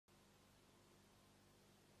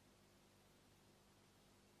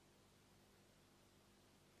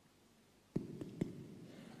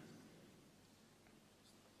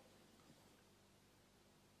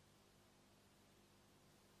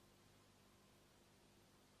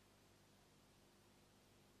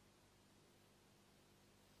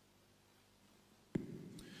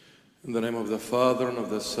In the name of the Father, and of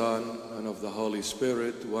the Son, and of the Holy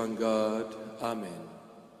Spirit, one God. Amen.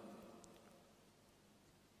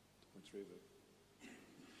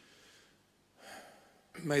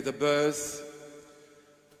 May the birth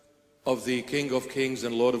of the King of Kings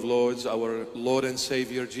and Lord of Lords, our Lord and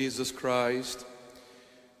Savior Jesus Christ,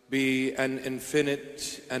 be an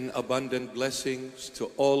infinite and abundant blessing to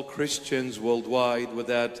all Christians worldwide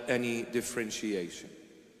without any differentiation.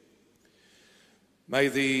 May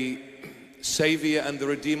the Savior and the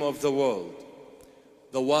Redeemer of the world,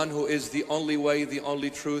 the one who is the only way, the only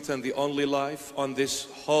truth, and the only life, on this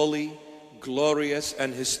holy, glorious,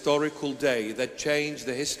 and historical day that changed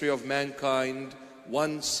the history of mankind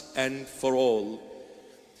once and for all,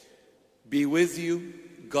 be with you,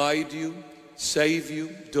 guide you, save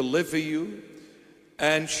you, deliver you,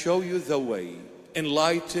 and show you the way.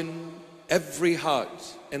 Enlighten every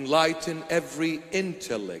heart, enlighten every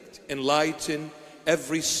intellect, enlighten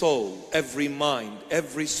every soul, every mind,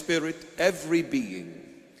 every spirit, every being,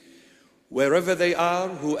 wherever they are,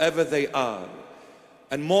 whoever they are,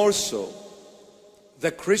 and more so,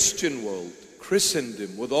 the Christian world,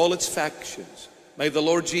 Christendom, with all its factions. May the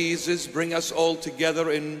Lord Jesus bring us all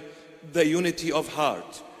together in the unity of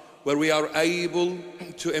heart, where we are able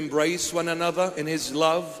to embrace one another in His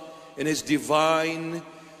love, in His divine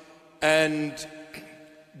and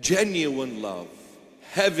genuine love,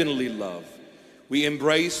 heavenly love. We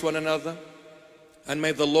embrace one another, and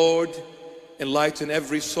may the Lord enlighten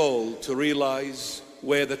every soul to realize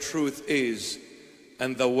where the truth is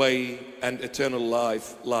and the way and eternal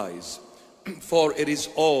life lies. For it is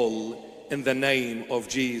all in the name of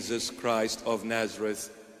Jesus Christ of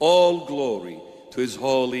Nazareth. All glory to His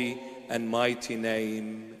holy and mighty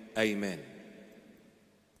name. Amen.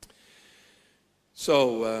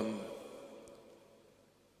 So,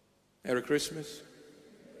 Merry Christmas.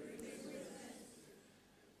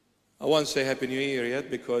 I won't say Happy New Year yet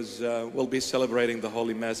because we'll be celebrating the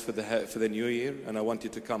Holy Mass for the New Year, and I want you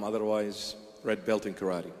to come, otherwise red belt in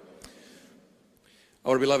karate.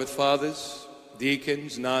 Our beloved fathers,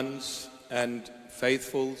 deacons, nuns, and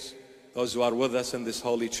faithfuls, those who are with us in this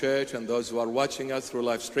holy church and those who are watching us through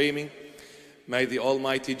live streaming, may the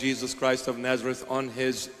Almighty Jesus Christ of Nazareth on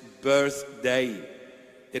His birthday,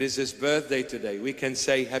 it is His birthday today, we can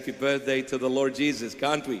say happy birthday to the Lord Jesus,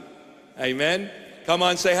 can't we? Amen. Come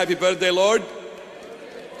on, say happy birthday, Lord.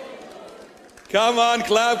 Come on,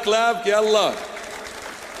 clap, clap, yallah.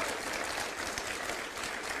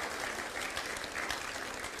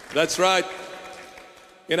 That's right.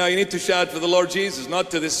 You know, you need to shout for the Lord Jesus,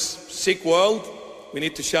 not to this sick world. We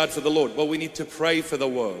need to shout for the Lord, but we need to pray for the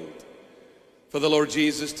world, for the Lord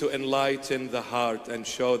Jesus to enlighten the heart and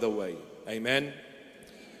show the way. Amen.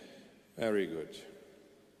 Very good.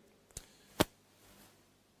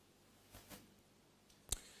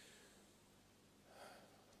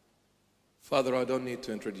 Father, I don't need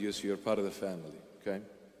to introduce you. You're part of the family, okay?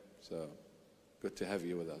 So, good to have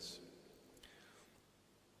you with us.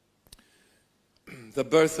 The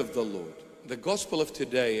birth of the Lord. The Gospel of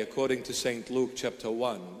today, according to St. Luke chapter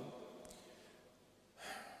 1,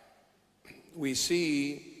 we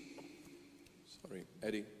see, sorry,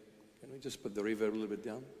 Eddie, can we just put the reverb a little bit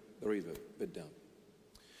down? The reverb, a bit down.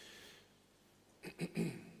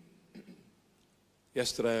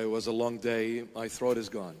 Yesterday was a long day. My throat is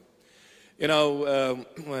gone. You know,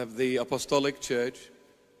 we have the Apostolic Church.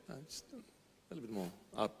 It's a little bit more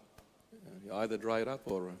up. You either dry it up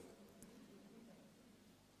or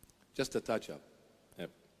just a touch up. Yep.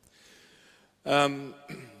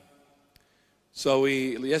 So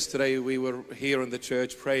yesterday we were here in the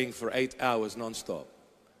church praying for 8 hours non-stop.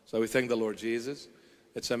 So we thank the Lord Jesus.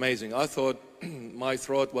 It's amazing. I thought my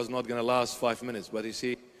throat was not going to last 5 minutes, but you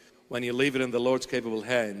see, when you leave it in the Lord's capable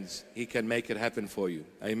hands, He can make it happen for you.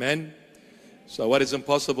 Amen. So what is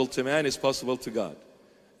impossible to man is possible to God.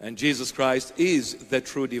 And Jesus Christ is the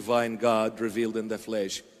true divine God revealed in the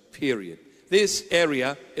flesh, period. This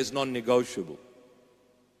area is non-negotiable.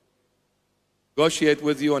 Negotiate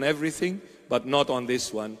with you on everything, but not on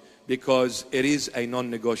this one, because it is a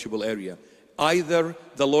non-negotiable area. Either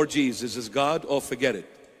the Lord Jesus is God or forget it.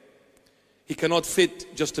 He cannot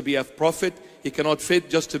fit just to be a prophet. He cannot fit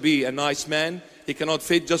just to be a nice man. He cannot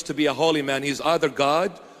fit just to be a holy man. He's either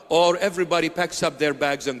God or everybody packs up their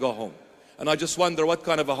bags and go home. And I just wonder what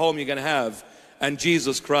kind of a home you're going to have, and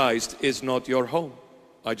Jesus Christ is not your home.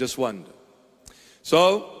 I just wonder.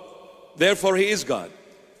 So, therefore He is God.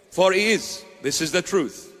 For He is. This is the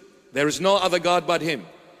truth. There is no other God but Him.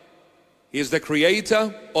 He is the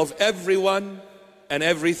creator of everyone and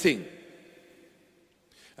everything.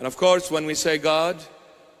 And of course, when we say God,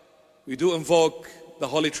 we do invoke the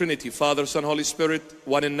Holy Trinity, Father, Son, Holy Spirit,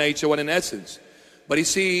 one in nature, one in essence. But you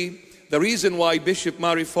see, the reason why Bishop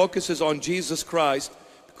Murray focuses on Jesus Christ,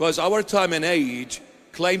 because our time and age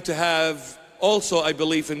claim to have also, I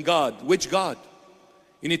believe, in God. Which God?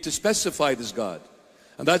 You need to specify this God.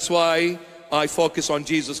 And that's why I focus on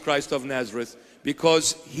Jesus Christ of Nazareth,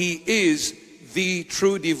 because He is the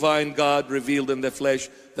true divine God revealed in the flesh,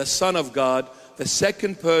 the Son of God, the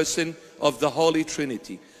second person of the Holy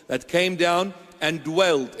Trinity, that came down and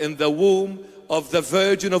dwelt in the womb of the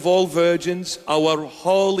Virgin of all virgins, our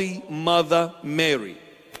Holy Mother Mary.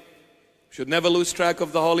 Should never lose track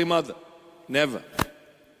of the Holy Mother. Never.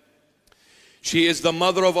 She is the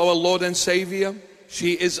mother of our Lord and Savior.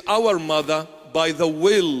 She is our mother by the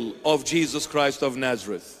will of Jesus Christ of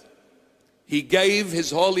Nazareth. He gave His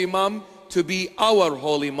Holy Mom to be our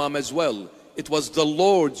Holy Mom as well. It was the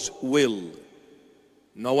Lord's will.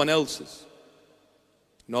 No one else's.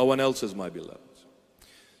 No one else's, my beloved.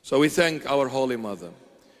 So we thank our Holy Mother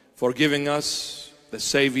for giving us the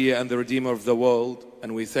Savior and the Redeemer of the world.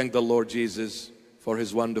 And we thank the Lord Jesus for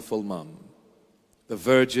His wonderful mom, the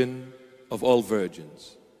Virgin of all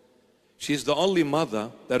virgins. She's the only mother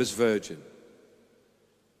that is virgin.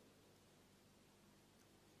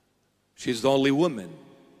 She's the only woman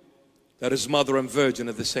that is mother and virgin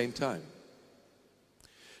at the same time.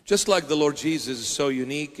 Just like the Lord Jesus is so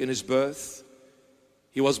unique in His birth,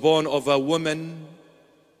 He was born of a woman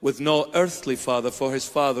with no earthly father, for His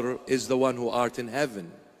Father is the one who art in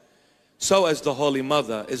heaven. So as the Holy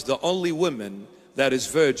Mother is the only woman that is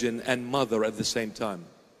virgin and mother at the same time.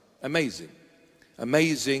 Amazing.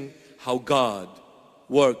 Amazing how God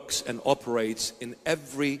works and operates in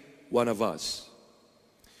every one of us.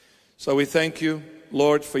 So we thank you,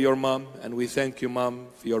 Lord, for your mom, and we thank you, Mom,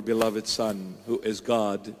 for your beloved Son, who is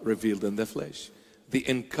God revealed in the flesh, the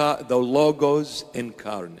Logos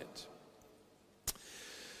incarnate.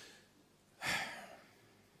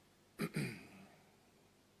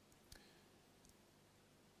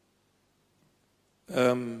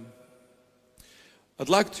 I'd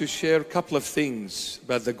like to share a couple of things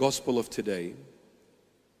about the gospel of today.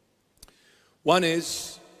 One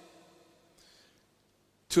is,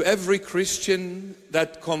 to every Christian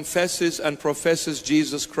that confesses and professes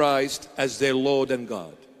Jesus Christ as their Lord and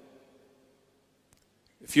God.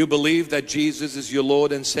 If you believe that Jesus is your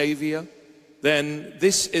Lord and Savior, then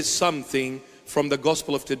this is something from the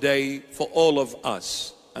gospel of today for all of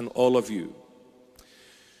us and all of you.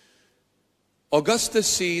 Augustus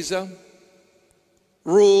Caesar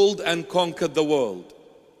ruled and conquered the world.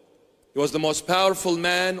 He was the most powerful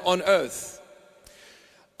man on earth.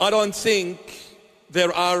 I don't think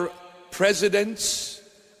there are presidents,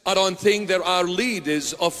 I don't think there are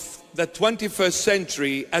leaders of the 21st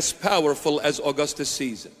century as powerful as Augustus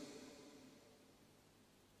Caesar.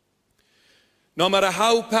 No matter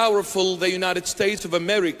how powerful the United States of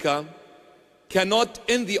America cannot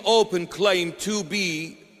in the open claim to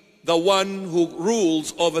be the one who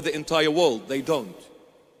rules over the entire world. They don't.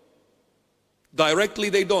 Directly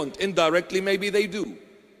they don't. Indirectly maybe they do.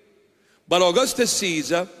 But Augustus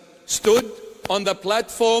Caesar stood on the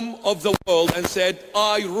platform of the world and said,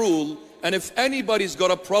 I rule, and if anybody's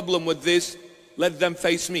got a problem with this, let them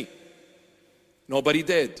face me. Nobody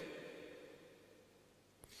did.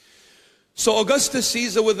 So Augustus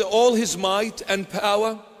Caesar, with all his might and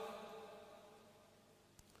power,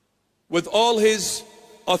 with all his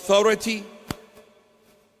authority,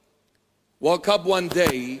 woke up one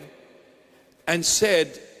day and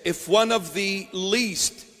said, if one of the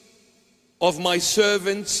least of my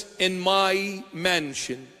servants in my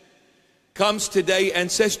mansion comes today and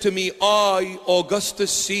says to me, I,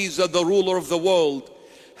 Augustus Caesar, the ruler of the world,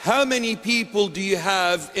 how many people do you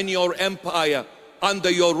have in your empire under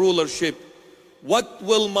your rulership? What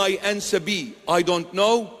will my answer be? I don't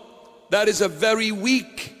know. That is a very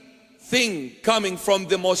weak thing coming from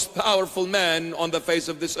the most powerful man on the face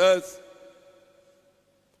of this earth.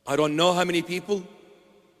 I don't know how many people.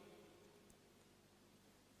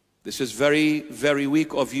 This is very, very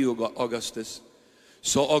weak of you, Augustus.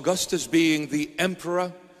 So Augustus, being the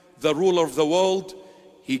emperor, the ruler of the world,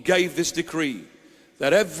 he gave this decree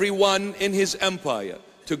that everyone in his empire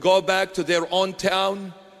to go back to their own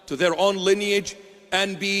town, to their own lineage,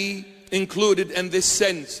 and be included in this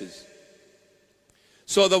census.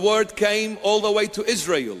 So the word came all the way to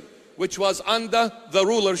Israel, which was under the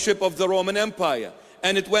rulership of the Roman Empire.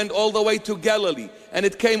 And it went all the way to Galilee. And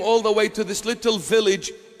it came all the way to this little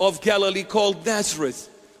village of Galilee called Nazareth,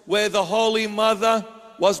 where the Holy Mother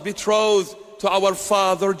was betrothed to our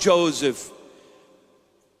father Joseph.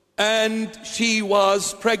 And she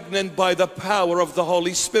was pregnant by the power of the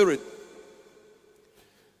Holy Spirit.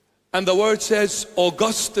 And the word says,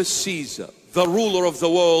 Augustus Caesar, the ruler of the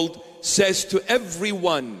world, says to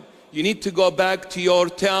everyone, you need to go back to your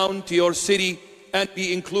town, to your city, and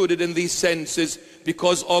be included in these census,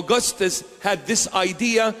 because Augustus had this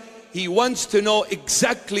idea. He wants to know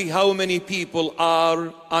exactly how many people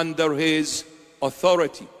are under his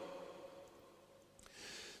authority.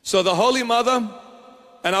 So the Holy Mother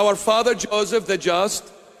and our father Joseph the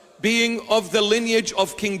Just, being of the lineage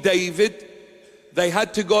of King David, they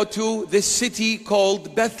had to go to this city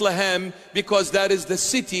called Bethlehem, because that is the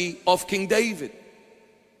city of King David,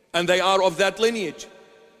 and they are of that lineage.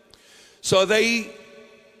 So they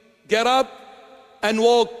get up and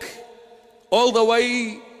walk all the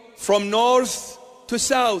way from north to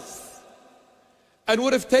south, and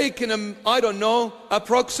would have taken them, I don't know,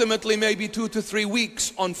 approximately maybe 2 to 3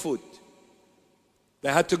 weeks on foot.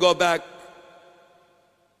 They had to go back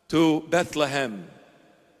to Bethlehem.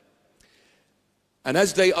 And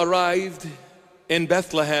as they arrived in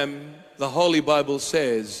Bethlehem, the Holy Bible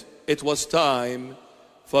says it was time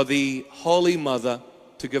for the Holy Mother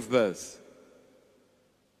to give birth.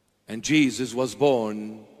 And Jesus was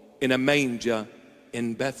born in a manger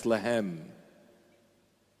in Bethlehem.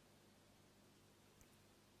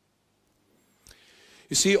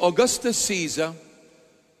 You see, Augustus Caesar,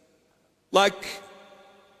 like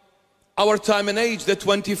our time and age, the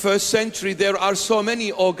 21st century, there are so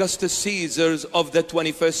many Augustus Caesars of the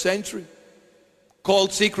 21st century,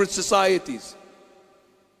 called secret societies.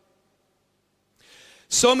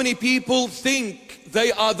 So many people think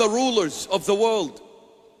they are the rulers of the world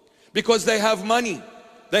because they have money,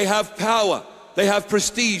 they have power, they have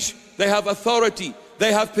prestige, they have authority,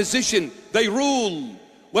 they have position, they rule,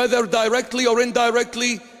 whether directly or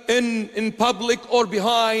indirectly, in public or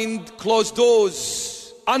behind closed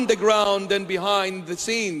doors, underground and behind the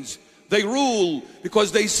scenes. They rule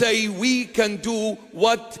because they say we can do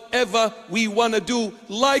whatever we want to do,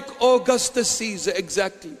 like Augustus Caesar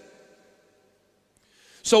exactly.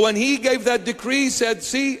 So when he gave that decree, he said,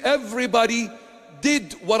 see, everybody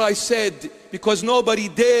did what I said, because nobody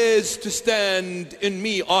dares to stand in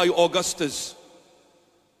me, I Augustus.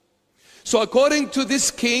 So according to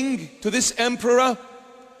this king, to this emperor,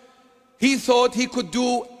 he thought he could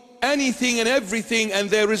do anything and everything, and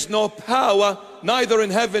there is no power, neither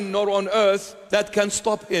in heaven nor on earth, that can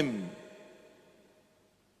stop him.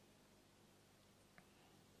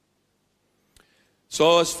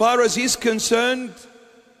 So as far as he's concerned,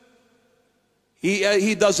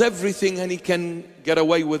 he does everything and he can get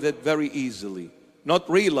away with it very easily, not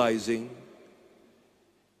realizing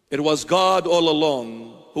it was God all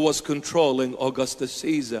along who was controlling Augustus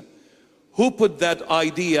Caesar. Who put that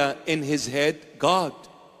idea in his head? God,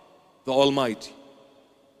 the Almighty.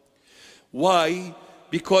 Why?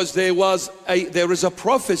 Because there is a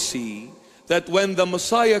prophecy that when the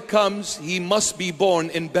Messiah comes, he must be born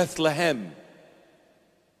in Bethlehem.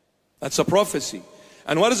 That's a prophecy.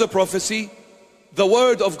 And what is a prophecy? The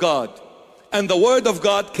Word of God. And the Word of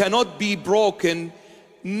God cannot be broken,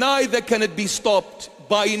 neither can it be stopped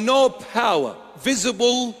by no power,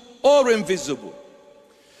 visible or invisible.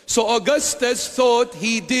 So Augustus thought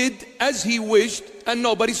he did as he wished and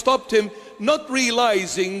nobody stopped him, not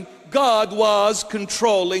realizing God was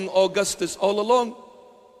controlling Augustus all along.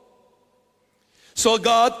 So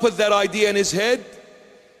God put that idea in his head,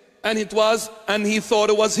 and he thought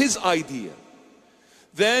it was his idea.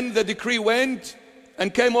 Then the decree went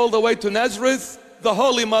and came all the way to Nazareth. The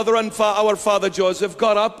Holy Mother and our father Joseph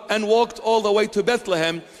got up and walked all the way to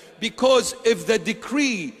Bethlehem, because if the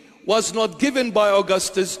decree was not given by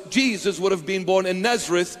Augustus, Jesus would have been born in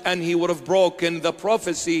Nazareth and he would have broken the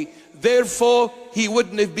prophecy. Therefore, he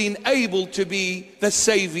wouldn't have been able to be the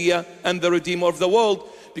Savior and the Redeemer of the world,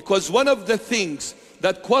 because one of the things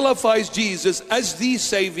that qualifies Jesus as the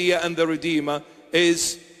Savior and the Redeemer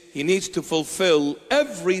is he needs to fulfill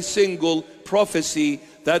every single prophecy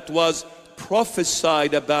that was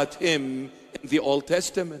prophesied about him in the Old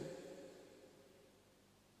Testament.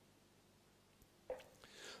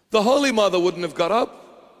 The Holy Mother wouldn't have got up.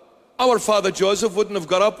 Our father Joseph wouldn't have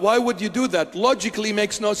got up. Why would you do that? Logically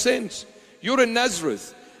makes no sense. You're in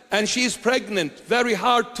Nazareth and she's pregnant, very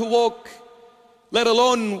hard to walk, let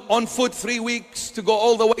alone on foot 3 weeks to go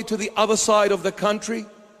all the way to the other side of the country.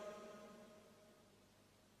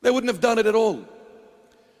 They wouldn't have done it at all.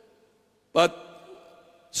 But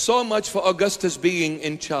so much for Augustus being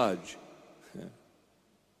in charge.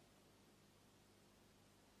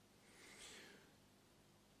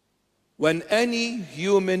 When any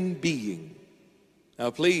human being,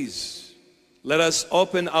 now please, let us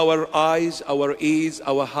open our eyes, our ears,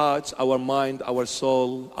 our hearts, our mind, our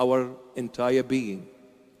soul, our entire being.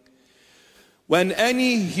 When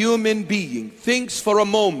any human being thinks for a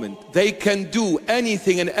moment they can do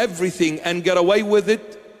anything and everything and get away with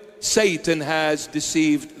it, Satan has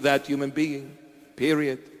deceived that human being,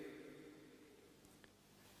 period.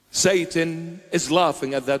 Satan is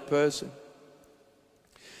laughing at that person.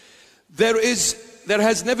 There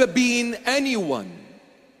has never been anyone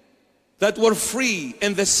that were free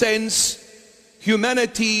in the sense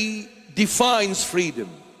humanity defines freedom.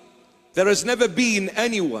 There has never been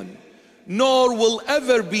anyone, nor will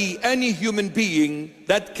ever be any human being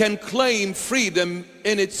that can claim freedom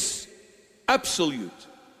in its absolute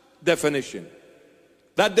definition.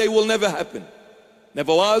 That day will never happen.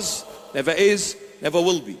 Never was, never is, never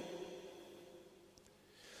will be.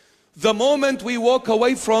 The moment we walk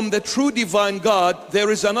away from the true divine God,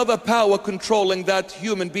 there is another power controlling that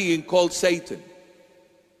human being called Satan.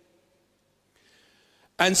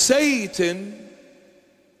 And Satan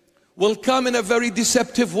will come in a very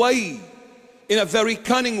deceptive way, in a very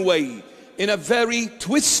cunning way, in a very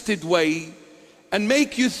twisted way, and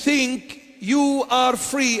make you think you are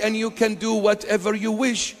free and you can do whatever you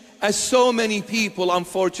wish, as so many people,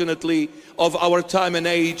 unfortunately, of our time and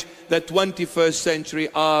age, the 21st century,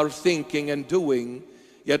 are thinking and doing,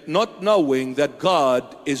 yet not knowing that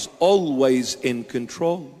God is always in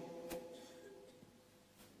control.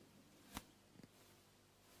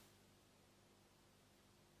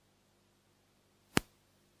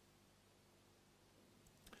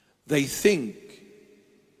 They think,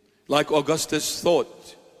 like Augustus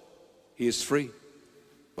thought, he is free,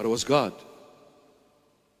 but it was God.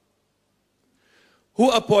 Who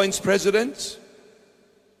appoints presidents?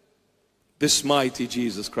 This mighty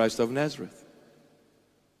Jesus Christ of Nazareth.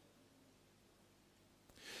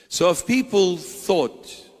 So if people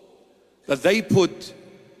thought that they put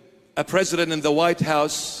a president in the White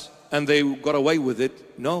House and they got away with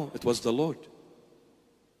it, no, it was the Lord.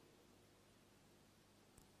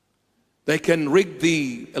 They can rig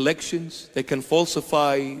the elections, they can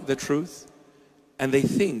falsify the truth, and they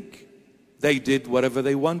think they did whatever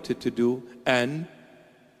they wanted to do, and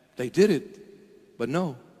they did it. But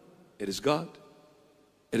no, it is God.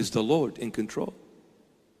 It is the Lord in control.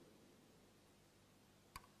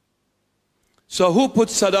 So who put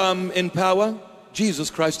Saddam in power?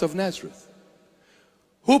 Jesus Christ of Nazareth.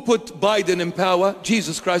 Who put Biden in power?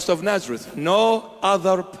 Jesus Christ of Nazareth. No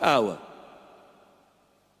other power.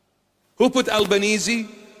 Who put Albanese?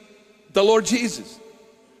 The Lord Jesus.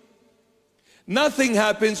 Nothing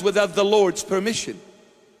happens without the Lord's permission.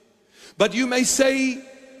 But you may say,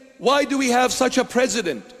 why do we have such a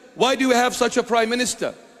president? Why do we have such a prime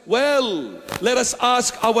minister? Well, let us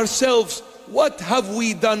ask ourselves, what have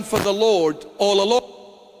we done for the Lord all along?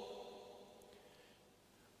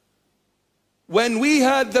 When we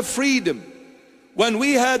had the freedom, when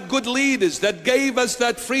we had good leaders that gave us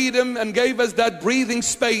that freedom and gave us that breathing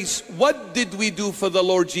space, what did we do for the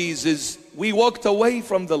Lord Jesus? We walked away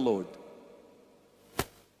from the Lord.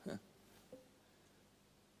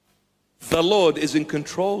 The Lord is in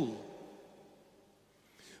control.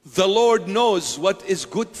 The Lord knows what is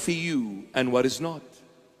good for you and what is not.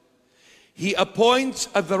 He appoints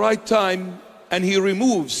at the right time and He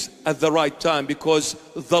removes at the right time, because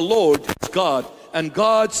the Lord is God and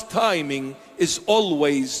God's timing is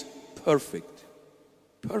always perfect.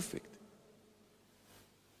 Perfect.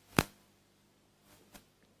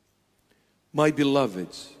 My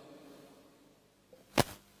beloveds,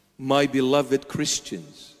 my beloved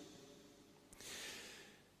Christians,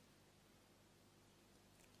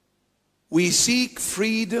 we seek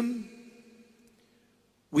freedom,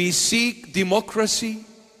 we seek democracy,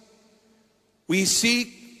 we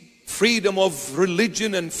seek freedom of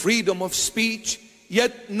religion and freedom of speech,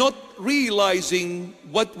 yet not realizing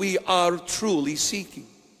what we are truly seeking.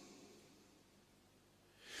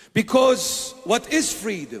 Because what is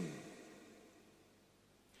freedom?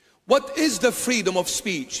 What is the freedom of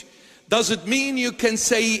speech? Does it mean you can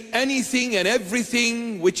say anything and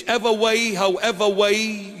everything, whichever way, however way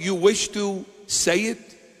you wish to say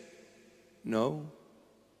it? No.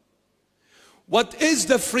 What is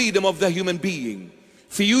the freedom of the human being?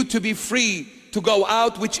 For you to be free to go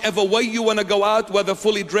out whichever way you want to go out, whether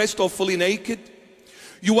fully dressed or fully naked.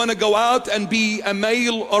 You want to go out and be a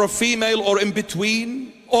male or a female or in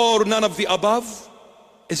between, or none of the above.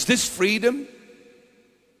 Is this freedom?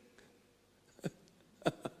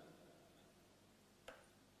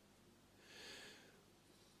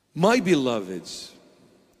 My beloveds,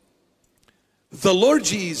 the Lord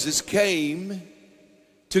Jesus came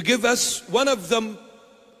to give us one of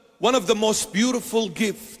the most beautiful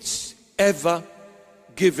gifts ever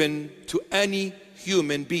given to any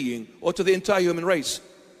human being or to the entire human race.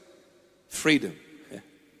 Freedom.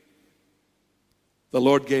 The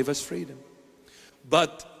Lord gave us freedom.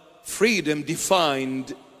 But freedom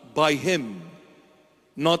defined by Him,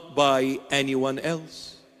 not by anyone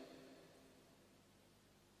else.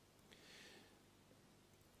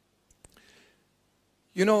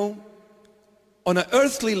 You know, on an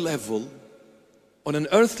earthly level,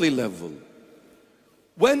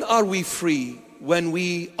 when are we free? When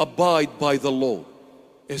we abide by the law,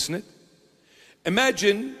 isn't it?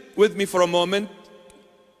 Imagine with me for a moment,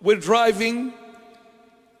 we're driving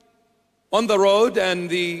on the road and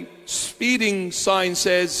the speeding sign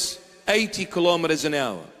says 80 kilometers an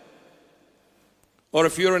hour. Or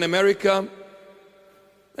if you're in America,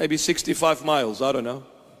 maybe 65 miles, I don't know.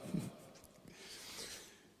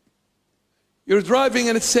 You're driving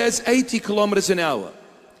and it says 80 kilometers an hour.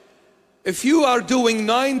 If you are doing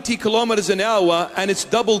 90 kilometers an hour and it's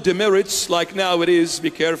double demerits like now it is,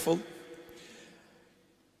 be careful.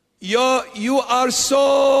 You are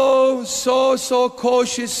so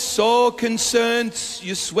cautious, so concerned,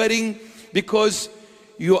 you're sweating because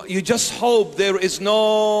you just hope there is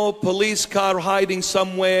no police car hiding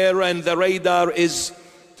somewhere and the radar is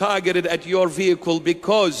targeted at your vehicle,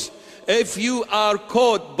 because if you are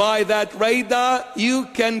caught by that radar, you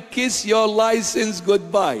can kiss your license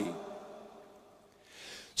goodbye.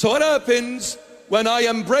 So what happens when I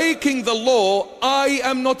am breaking the law? I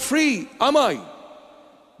am not free, am I?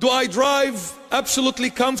 Do I drive absolutely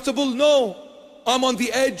comfortable? No. I'm on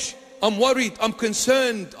the edge. I'm worried. I'm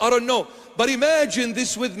concerned. I don't know. But imagine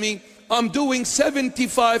this with me. I'm doing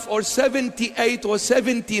 75 or 78 or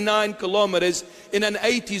 79 kilometers in an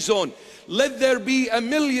 80 zone. Let there be a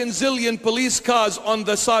million zillion police cars on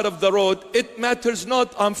the side of the road. It matters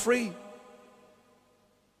not. I'm free.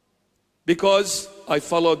 Because I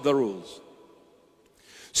followed the rules.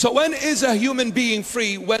 So when is a human being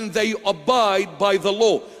free? When they abide by the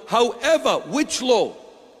law. However, which law?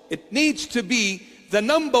 It needs to be the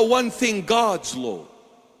number one thing, God's law.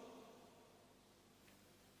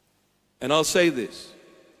 And I'll say this.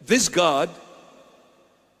 This God,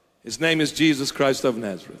 His name is Jesus Christ of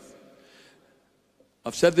Nazareth.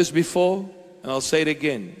 I've said this before and I'll say it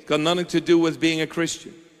again. It's got nothing to do with being a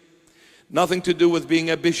Christian. Nothing to do with being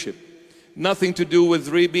a bishop. Nothing to do with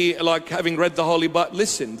really like having read the Holy Bible.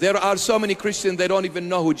 Listen, there are so many Christians, they don't even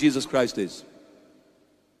know who Jesus Christ is.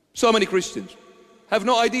 So many Christians have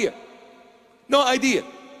no idea. No idea.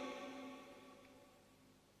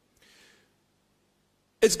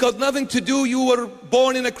 It's got nothing to do, you were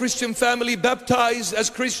born in a Christian family, baptized as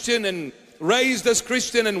Christian and raised as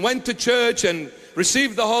Christian and went to church and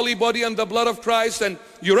received the holy body and the blood of Christ, and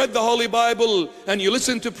you read the Holy Bible and you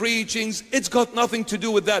listened to preachings. It's got nothing to do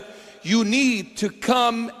with that. You need to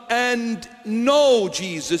come and know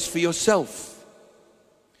Jesus for yourself.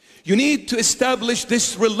 You need to establish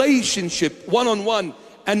this relationship, one-on-one,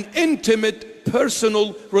 an intimate,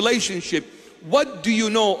 personal relationship. What do you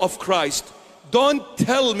know of Christ? Don't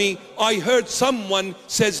tell me, I heard someone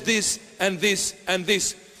says this and this and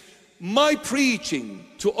this. My preaching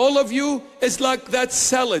to all of you is like that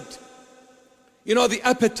salad. You know, the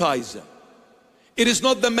appetizer. It is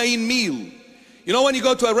not the main meal. You know, when you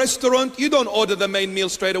go to a restaurant, you don't order the main meal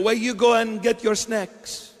straight away. You go and get your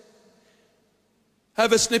snacks.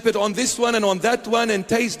 Have a snippet on this one and on that one and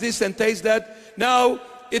taste this and taste that. Now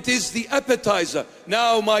it is the appetizer.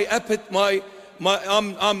 Now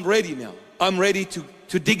I'm ready now. I'm ready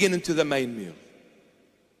to dig into the main meal.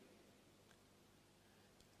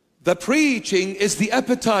 The preaching is the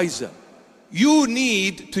appetizer. You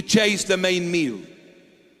need to chase the main meal.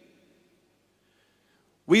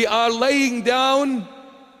 We are laying down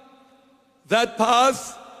that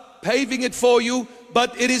path, paving it for you,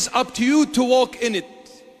 but it is up to you to walk in it.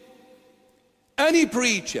 Any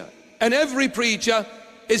preacher and every preacher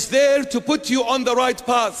is there to put you on the right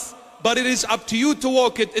path, but it is up to you to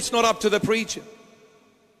walk it. It's not up to the preacher.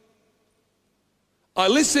 I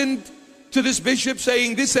listened to this bishop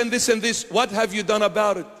saying this and this and this. What have you done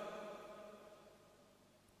about it?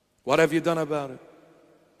 What have you done about it?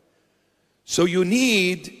 So you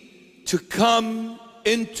need to come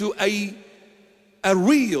into a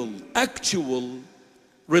real, actual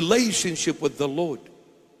relationship with the Lord.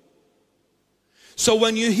 So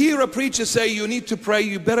when you hear a preacher say you need to pray,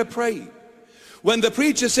 you better pray. When the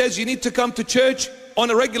preacher says you need to come to church on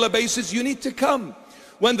a regular basis, you need to come.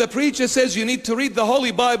 When the preacher says you need to read the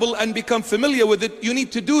Holy Bible and become familiar with it, you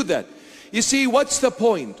need to do that. You see, what's the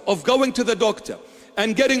point of going to the doctor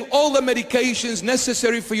and getting all the medications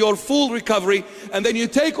necessary for your full recovery, and then you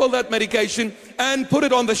take all that medication and put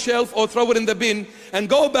it on the shelf or throw it in the bin and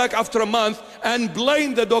go back after a month and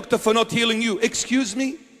blame the doctor for not healing you? Excuse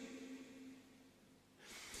me?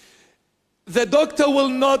 the doctor will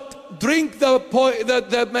not drink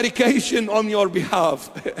the medication on your behalf.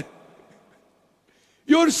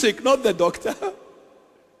 You're sick, not the doctor.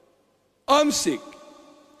 I'm sick.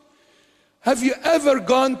 Have you ever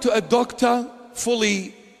gone to a doctor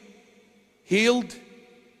fully healed?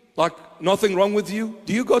 Like nothing wrong with you?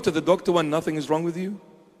 Do you go to the doctor when nothing is wrong with you?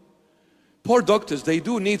 Poor doctors, they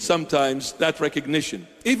do need sometimes that recognition.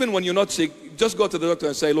 Even when you're not sick, just go to the doctor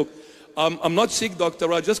and say, look, I'm not sick,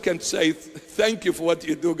 doctor. I just can't say thank you for what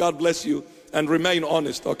you do. God bless you. And remain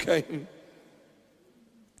honest, okay?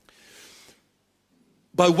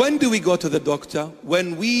 But when do we go to the doctor?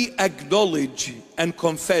 When we acknowledge and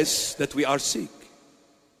confess that we are sick.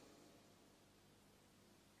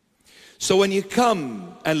 So when you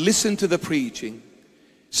come and listen to the preaching,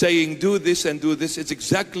 saying do this and do this, it's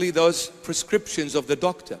exactly those prescriptions of the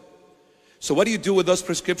doctor. So what do you do with those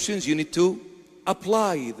prescriptions? You need to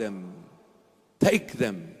apply them, take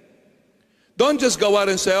them. Don't just go out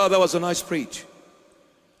and say, oh, that was a nice preach.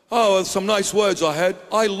 Oh, some nice words I had.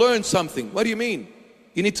 I learned something. What do you mean?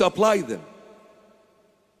 You need to apply them.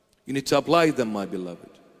 You need to apply them, my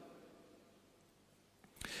beloved.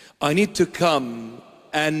 I need to come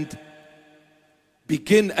and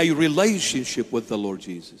begin a relationship with the Lord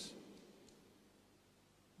Jesus.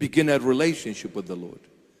 Begin a relationship with the Lord.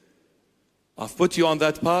 I've put you on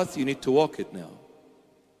that path. You need to walk it now.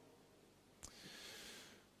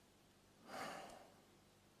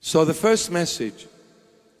 So the first message,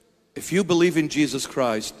 if you believe in Jesus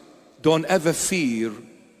Christ, don't ever fear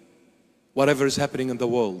whatever is happening in the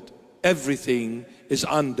world. Everything is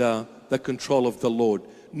under the control of the Lord.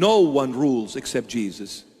 No one rules except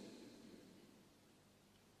Jesus.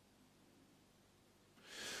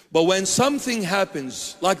 But when something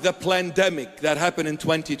happens, like the pandemic that happened in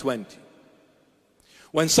 2020,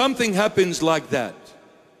 when something happens like that,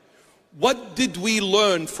 what did we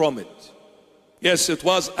learn from it? Yes, it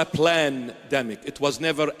was a plandemic. It was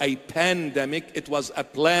never a pandemic. It was a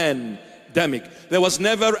plandemic. There was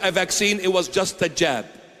never a vaccine. It was just a jab.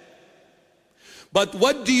 But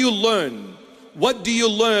what do you learn? What do you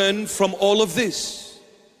learn from all of this?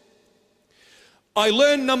 I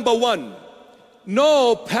learned, number one,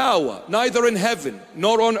 no power, neither in heaven,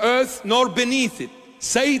 nor on earth, nor beneath it,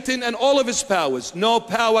 Satan and all of his powers, no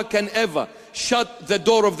power can ever shut the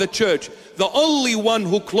door of the church. The only one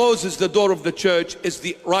who closes the door of the church is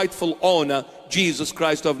the rightful owner, Jesus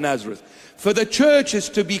Christ of Nazareth. For the church is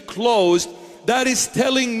to be closed, that is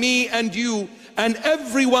telling me and you and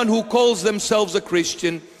everyone who calls themselves a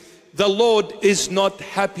Christian, the Lord is not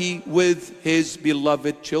happy with his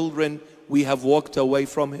beloved children. We have walked away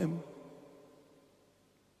from him.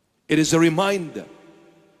 It is a reminder.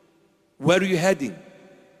 Where are you heading?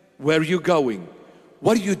 Where are you going?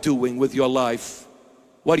 What are you doing with your life?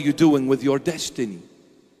 What are you doing with your destiny?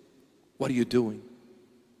 What are you doing?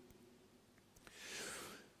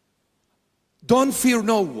 Don't fear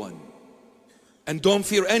no one. And don't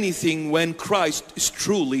fear anything when Christ is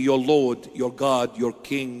truly your Lord, your God, your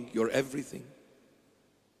King, your everything.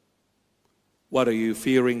 What are you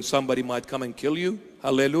fearing? Somebody might come and kill you?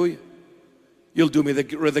 Hallelujah. You'll do me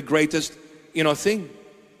the greatest, thing.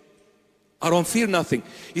 I don't fear nothing.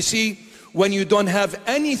 You see, when you don't have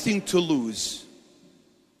anything to lose,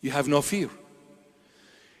 you have no fear.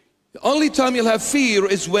 The only time you'll have fear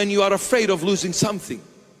is when you are afraid of losing something.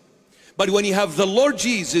 But when you have the Lord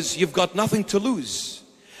Jesus, you've got nothing to lose.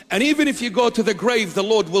 And even if you go to the grave, the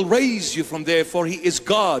Lord will raise you from there, for he is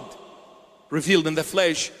God, revealed in the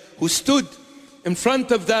flesh, who stood in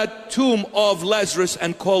front of that tomb of Lazarus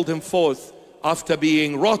and called him forth after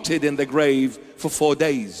being rotted in the grave for 4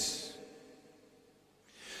 days.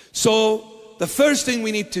 So the first thing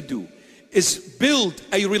we need to do is build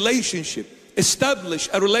a relationship, establish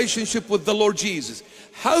a relationship with the Lord Jesus.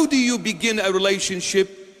 How do you begin a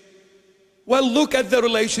relationship? Well, look at the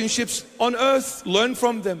relationships on earth, learn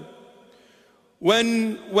from them.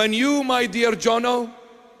 When you, my dear Jono,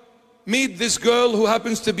 meet this girl who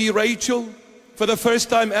happens to be Rachel for the first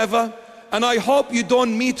time ever, and I hope you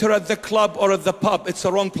don't meet her at the club or at the pub. It's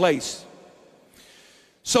the wrong place.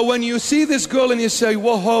 So when you see this girl and you say,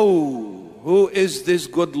 whoa, who is this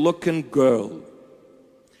good-looking girl?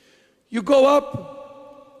 You go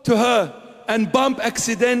up to her and bump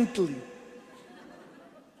accidentally.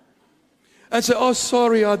 And say, oh,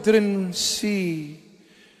 sorry, I didn't see.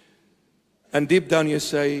 And deep down you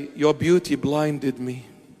say, your beauty blinded me.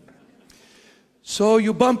 So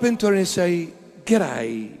you bump into her and you say,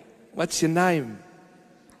 g'day, what's your name?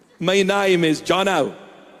 My name is Jono.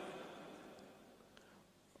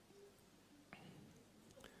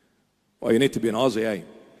 Well, you need to be an Aussie, eh?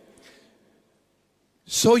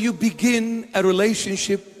 So you begin a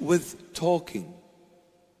relationship with talking.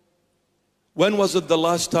 When was it the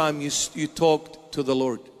last time you talked to the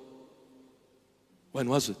Lord? When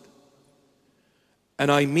was it?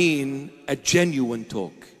 And I mean a genuine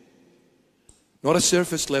talk. Not a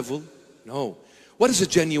surface level, no. What is a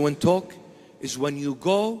genuine talk? Is when you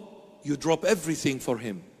go, you drop everything for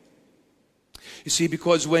Him. You see,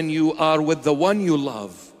 because when you are with the one you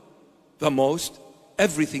love the most,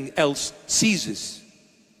 everything else ceases.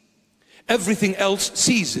 Everything else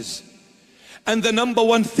ceases. And the number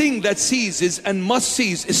one thing that ceases and must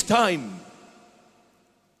cease is time.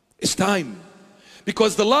 It's time.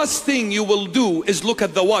 Because the last thing you will do is look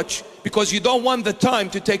at the watch, because you don't want the time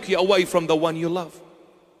to take you away from the one you love.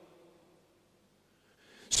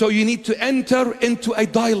 So you need to enter into a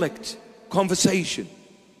dialect conversation,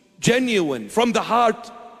 genuine, from the heart,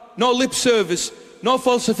 no lip service, no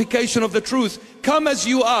falsification of the truth. Come as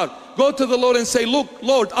you are. Go to the Lord and say, look,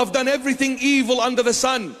 Lord, I've done everything evil under the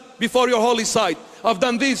sun before your holy sight. I've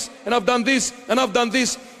done this, and I've done this, and I've done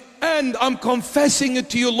this. And I'm confessing it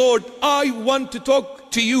to you, Lord. I want to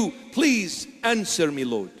talk to you. Please answer me,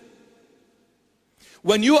 Lord.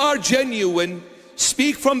 When you are genuine,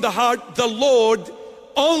 speak from the heart, the Lord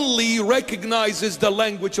only recognizes the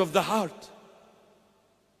language of the heart.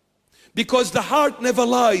 Because the heart never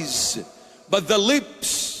lies, but the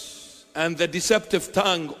lips and the deceptive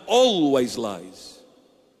tongue always lies.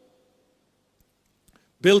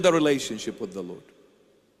 Build a relationship with the Lord.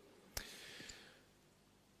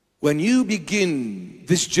 When you begin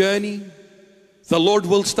this journey, the Lord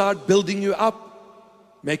will start building you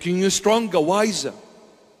up, making you stronger, wiser.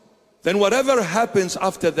 Then whatever happens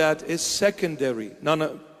after that is secondary,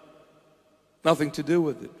 nothing to do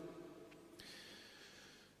with it.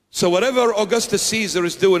 So whatever Augustus Caesar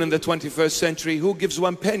is doing in the 21st century, who gives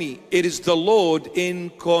one penny? It is the Lord in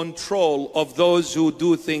control of those who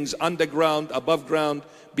do things underground, above ground,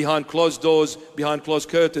 behind closed doors, behind closed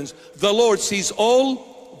curtains. The Lord sees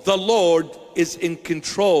all. The Lord is in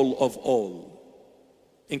control of all,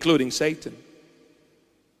 including Satan.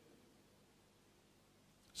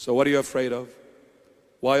 So what are you afraid of?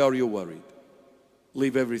 Why are you worried?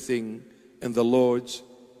 Leave everything in the Lord's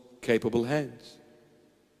capable hands.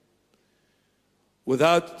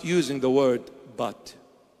 Without using the word but.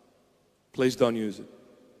 Please don't use it.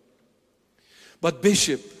 But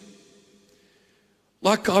Bishop,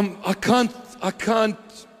 like I can't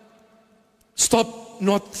stop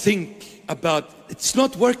not think about it. It's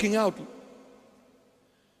not working out.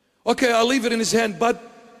 Okay, I'll leave it in His hand, but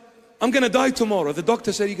I'm gonna die tomorrow. The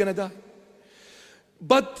doctor said you're gonna die.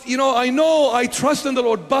 But you know I trust in the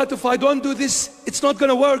Lord, but if I don't do this, it's not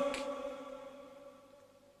gonna work.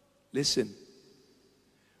 Listen,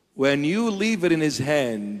 when you leave it in His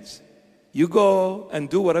hands, you go and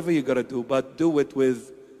do whatever you gotta do, but do it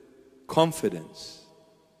with confidence,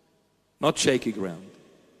 not shaky ground,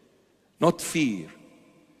 not fear,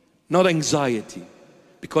 not anxiety,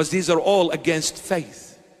 because these are all against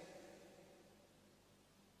faith.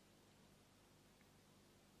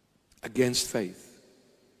 Against faith.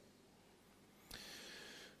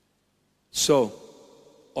 So,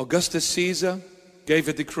 Augustus Caesar gave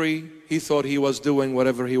a decree. He thought he was doing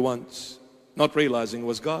whatever he wants, not realizing it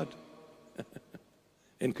was God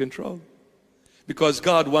in control. Because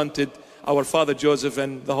God wanted our father Joseph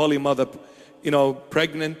and the Holy Mother,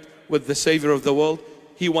 pregnant with the Savior of the world.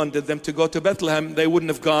 He wanted them to go to Bethlehem. They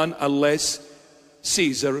wouldn't have gone unless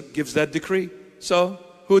Caesar gives that decree. So,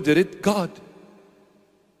 who did it? God.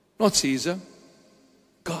 Not Caesar.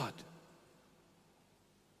 God.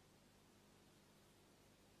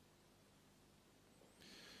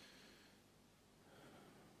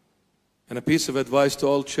 And a piece of advice to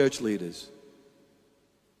all church leaders.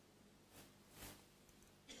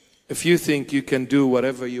 If you think you can do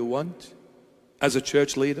whatever you want as a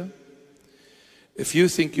church leader, if you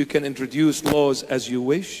think you can introduce laws as you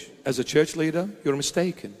wish as a church leader, you're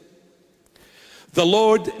mistaken. The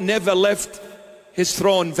Lord never left His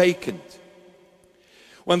throne vacant.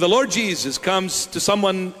 When the Lord Jesus comes to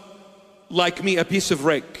someone like me, a piece of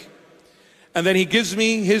wreck, and then He gives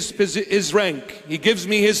me his rank, He gives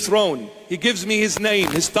me His throne, He gives me His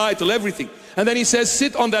name, His title, everything, and then He says,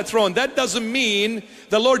 sit on that throne. That doesn't mean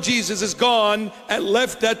the Lord Jesus is gone and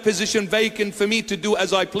left that position vacant for me to do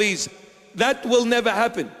as I please. That will never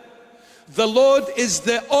happen. The Lord is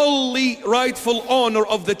the only rightful owner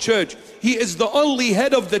of the church. He is the only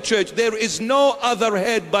head of the church. There is no other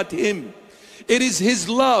head but Him. It is His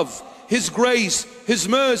love, His grace, His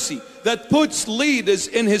mercy that puts leaders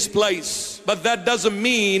in His place. But that doesn't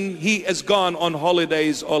mean He has gone on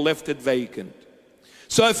holidays or left it vacant.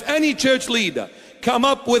 So if any church leader come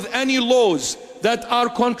up with any laws that are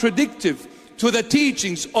contradictory to the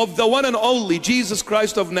teachings of the one and only Jesus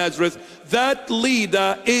Christ of Nazareth, that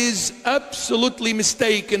leader is absolutely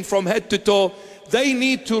mistaken from head to toe. They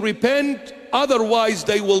need to repent, otherwise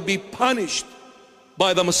they will be punished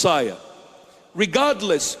by the Messiah.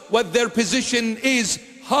 Regardless what their position is,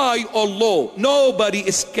 high or low, nobody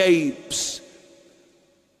escapes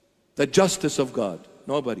the justice of God.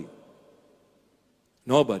 Nobody.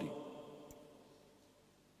 Nobody.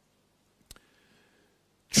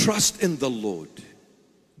 Trust in the Lord.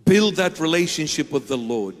 Build that relationship with the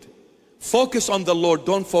Lord. Focus on the Lord.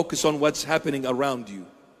 Don't focus on what's happening around you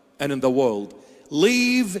and in the world.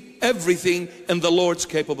 Leave everything in the Lord's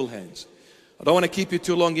capable hands. I don't want to keep you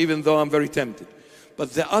too long, even though I'm very tempted.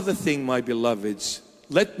 But the other thing, my beloveds,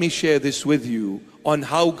 let me share this with you on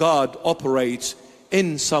how God operates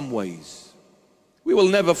in some ways. We will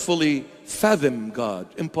never fully fathom God,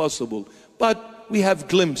 impossible, but we have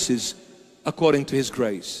glimpses according to His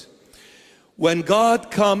grace. When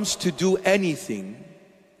God comes to do anything,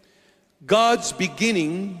 God's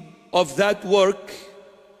beginning of that work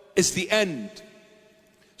is the end.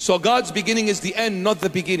 So God's beginning is the end, not the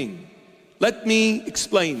beginning. Let me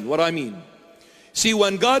explain what I mean. See,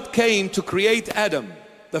 when God came to create Adam,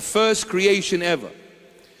 the first creation ever,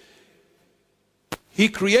 He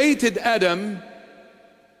created Adam.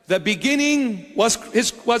 The beginning was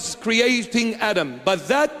creating Adam, but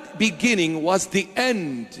that beginning was the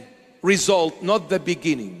end result, not the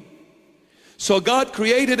beginning. So God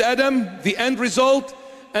created Adam, the end result,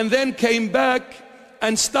 and then came back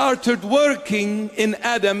and started working in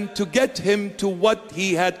Adam to get him to what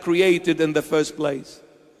he had created in the first place.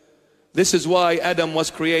 This is why Adam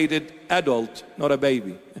was created adult, not a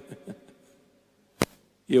baby.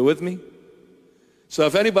 You with me? So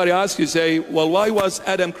if anybody asks you, say, well, why was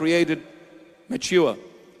Adam created mature?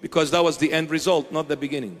 Because that was the end result, not the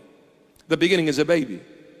beginning. The beginning is a baby,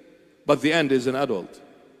 but the end is an adult.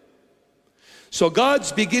 So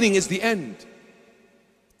God's beginning is the end.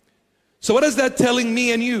 So what is that telling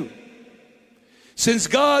me and you? Since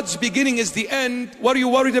God's beginning is the end, what are you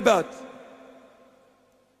worried about?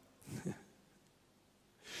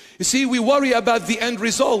 You see, we worry about the end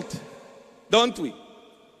result, don't we?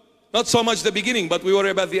 Not so much the beginning, but we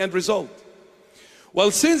worry about the end result.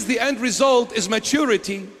 Well, since the end result is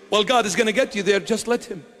maturity, well, God is going to get you there. Just let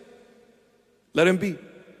Him. Let Him be.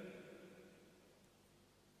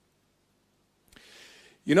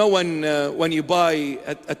 You know, when you buy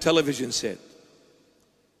a television set,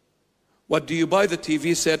 what do you buy the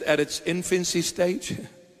TV set at its infancy stage?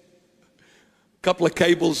 A couple of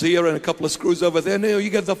cables here and a couple of screws over there. No, you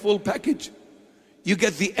get the full package. You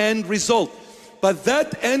get the end result. But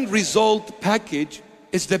that end result package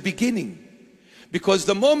is the beginning. Because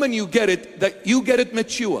the moment you get it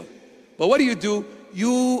mature. But what do?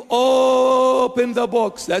 You open the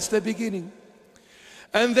box. That's the beginning.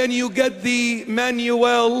 And then you get the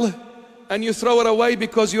manual and you throw it away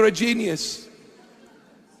because you're a genius.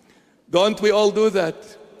 Don't we all do that?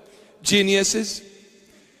 Geniuses.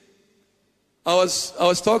 I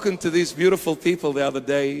was talking to these beautiful people the other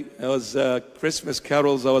day. It was Christmas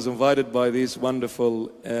carols. I was invited by these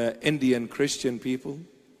wonderful Indian Christian people.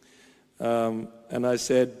 And I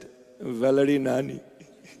said, Valerie Nani,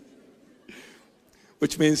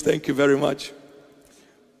 which means thank you very much.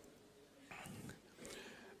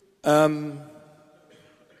 I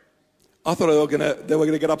thought they were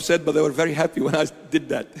gonna get upset, but they were very happy when I did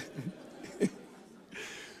that.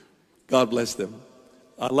 God bless them.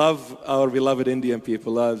 I love our beloved Indian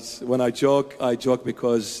people. When I joke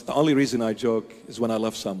because the only reason I joke is when I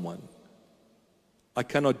love someone. I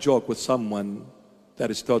cannot joke with someone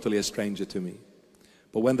that is totally a stranger to me.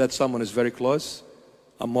 But when that someone is very close,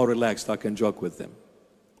 I'm more relaxed. I can joke with them.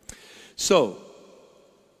 So,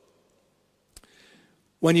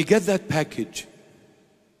 when you get that package,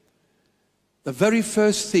 the very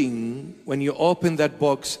first thing when you open that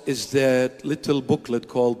box is that little booklet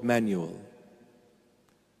called manual.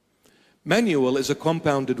 Manual is a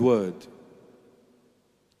compounded word,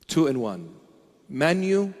 2 in 1.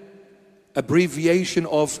 Manu, abbreviation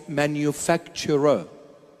of manufacturer.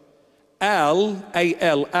 Al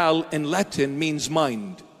in Latin means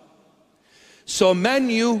mind. So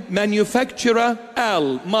manufacturer,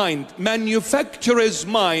 al, mind. Manufacturer's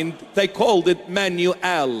mind, they called it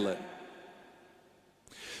manual.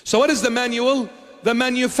 So what is the manual? The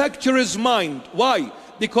manufacturer's mind. Why?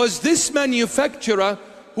 Because this manufacturer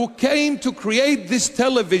who came to create this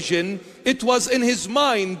television, it was in his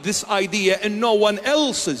mind, this idea, and no one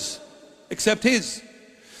else's except his.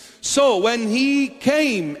 So when he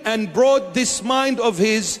came and brought this mind of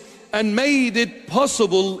his and made it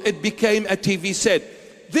possible, it became a TV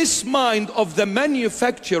set. this mind of the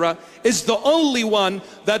manufacturer is the only one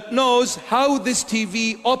that knows how this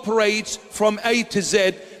TV operates from A to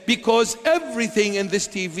Z, because everything in this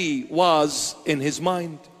TV was in his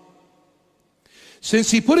mind.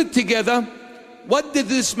 Since he put it together, what did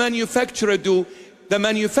this manufacturer do? The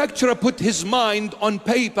manufacturer put his mind on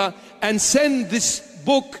paper and sent this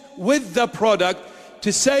book with the product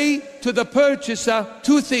to say to the purchaser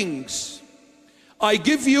two things. I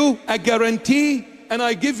give you a guarantee and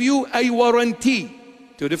I give you a warranty.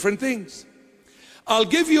 Two different things. I'll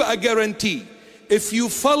give you a guarantee. If you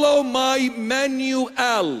follow my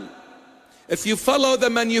manual, if you follow the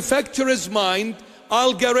manufacturer's mind,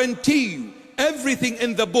 I'll guarantee you everything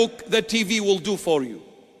in the book the TV will do for you.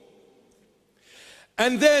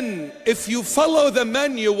 And then if you follow the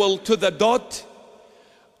manual to the dot,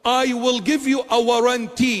 I will give you a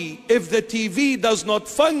warranty. If the TV does not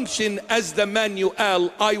function as the manual,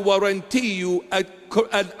 I warranty you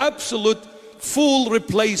an absolute full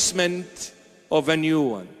replacement of a new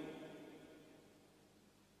one.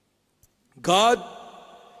 God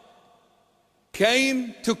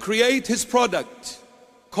came to create his product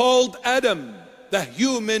called Adam, the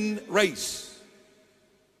human race.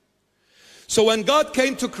 So when God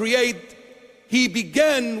came to create, he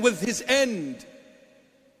began with his end.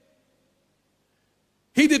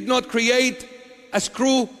 He did not create a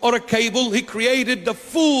screw or a cable. He created the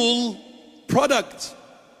full product.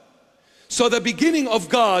 So the beginning of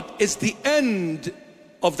God is the end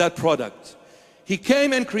of that product. He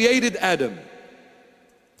came and created Adam.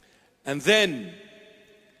 And then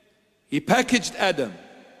he packaged Adam.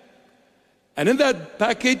 And in that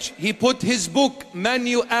package, he put his book,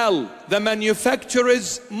 Manual, the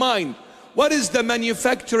manufacturer's mind. What is the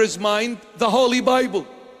manufacturer's mind? The Holy Bible.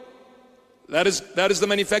 That is the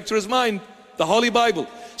manufacturer's mind, the Holy Bible.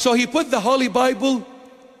 So he put the Holy Bible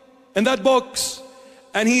in that box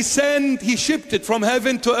and he shipped it from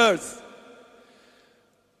heaven to earth.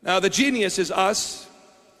 Now the genius is us.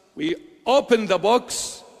 We opened the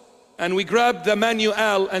box and we grabbed the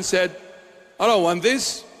manual and said, I don't want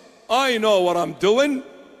this. I know what I'm doing.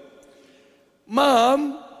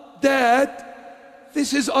 Mom, Dad,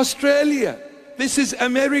 this is Australia. This is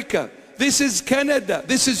America. This is Canada.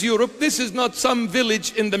 This is Europe. This is not some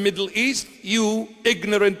village in the Middle East. You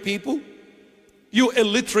ignorant people. You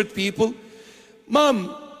illiterate people. Mom,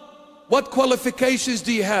 what qualifications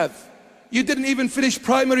do you have? You didn't even finish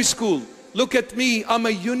primary school. Look at me. I'm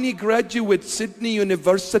a uni graduate, Sydney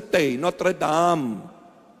University, Notre Dame.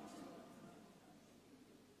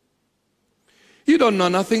 You don't know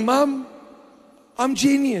nothing, Mom. I'm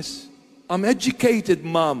genius. I'm educated,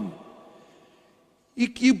 Mom.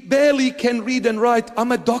 You barely can read and write.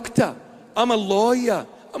 I'm a doctor. I'm a lawyer.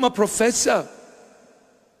 I'm a professor.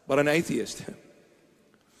 But an atheist.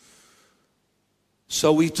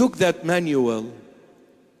 So we took that manual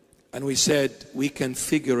and we said, we can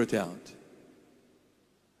figure it out.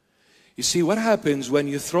 You see, what happens when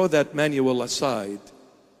you throw that manual aside?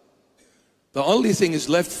 The only thing is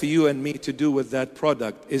left for you and me to do with that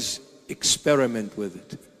product is experiment with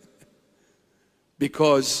it.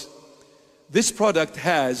 Because this product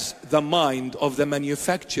has the mind of the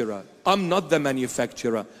manufacturer. I'm not the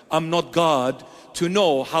manufacturer. I'm not God to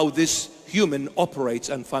know how this human operates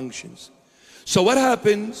and functions. So what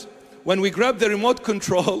happens when we grab the remote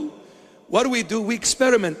control? What do? We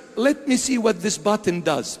experiment. Let me see what this button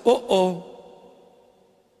does.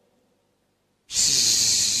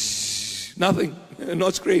 Nothing, no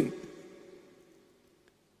screen.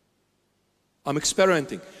 I'm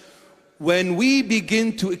experimenting. When we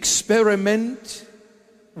begin to experiment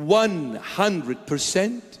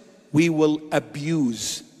 100%, we will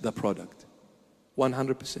abuse the product.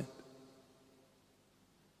 100%.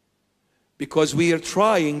 Because we are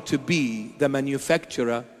trying to be the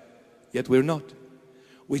manufacturer, yet we're not.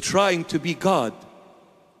 We're trying to be God.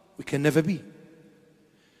 We can never be.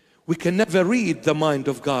 We can never read the mind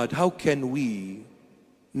of God. How can we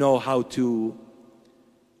know how to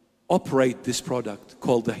operate this product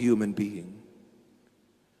called the human being?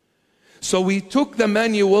 So we took the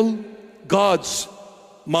manual, God's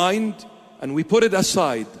mind, and we put it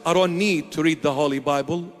aside. I don't need to read the Holy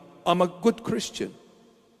Bible. I'm a good Christian.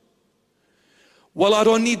 Well, I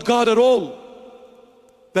don't need God at all.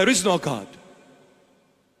 There is no God.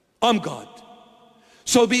 I'm God.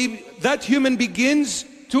 So that human begins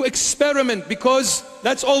to experiment because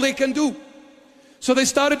that's all they can do. So they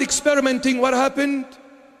started experimenting. What happened?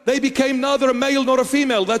 They became neither a male nor a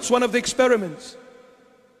female. That's one of the experiments.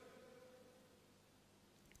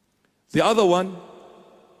 The other one,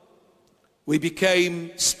 we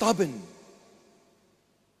became stubborn,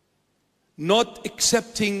 not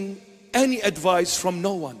accepting any advice from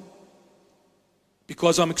no one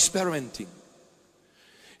because I'm experimenting.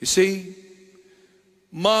 You see,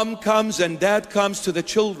 mom comes and dad comes to the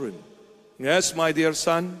children. Yes, my dear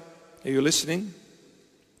son, are you listening?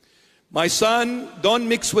 My son, don't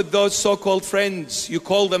mix with those so-called friends. You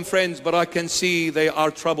call them friends, but I can see they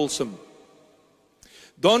are troublesome.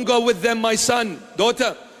 Don't go with them, my son.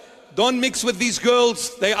 Daughter, don't mix with these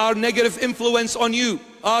girls. They are negative influence on you.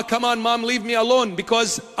 Ah, come on, mom, leave me alone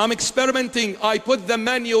because I'm experimenting. I put the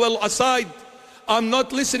manual aside. I'm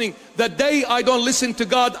not listening. The day I don't listen to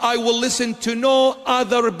God, I will listen to no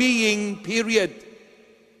other being, period.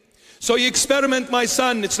 So you experiment, my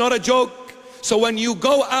son. It's not a joke. So when you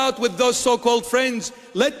go out with those so-called friends,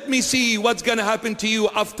 let me see what's going to happen to you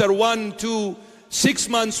after 1, 2, 6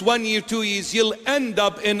 months, 1 year, 2 years. You'll end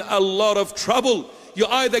up in a lot of trouble. You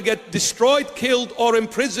either get destroyed, killed, or in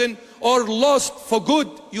prison, or lost for good.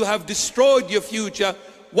 You have destroyed your future.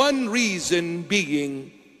 One reason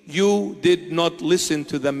being, you did not listen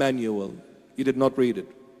to the manual. You did not read it.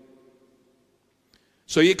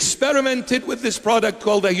 So you experimented with this product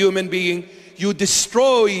called a human being. You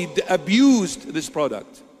destroyed, abused this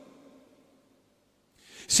product.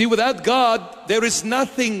 See, without God, there is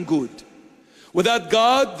nothing good. Without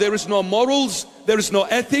God, there is no morals, there is no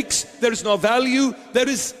ethics, there is no value, there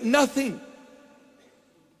is nothing.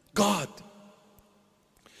 God.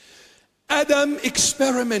 Adam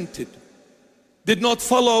experimented, did not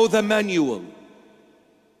follow the manual,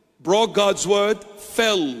 broke God's word,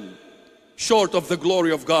 fell short of the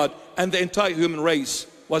glory of God, and the entire human race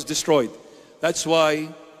was destroyed. That's why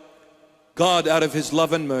God, out of His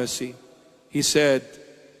love and mercy, He said,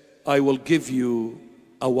 I will give you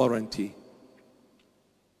a warranty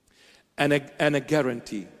and a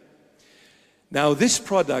guarantee. Now this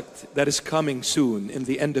product that is coming soon in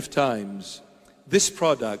the end of times, this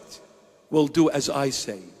product will do as I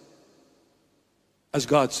say, as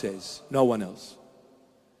God says, no one else.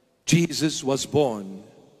 Jesus was born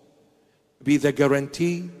to be the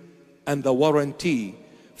guarantee and the warranty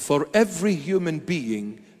for every human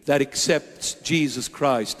being that accepts Jesus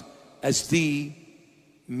Christ as the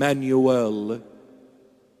Emmanuel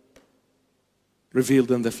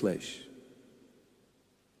revealed in the flesh.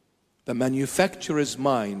 The manufacturer's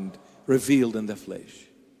mind revealed in the flesh.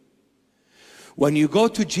 When you go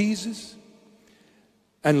to Jesus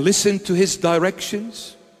and listen to His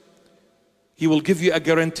directions, He will give you a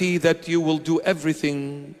guarantee that you will do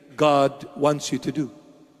everything God wants you to do.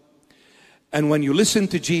 And when you listen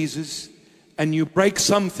to Jesus and you break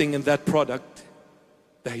something in that product,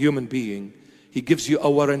 the human being, He gives you a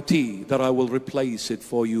warranty that I will replace it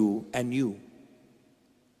for you and you.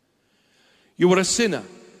 You were a sinner.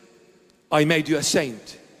 I made you a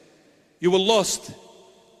saint. You were lost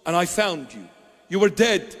and I found you. You were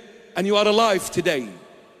dead and you are alive today.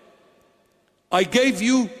 I gave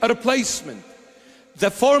you a replacement.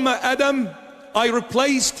 The former Adam, I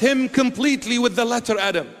replaced him completely with the latter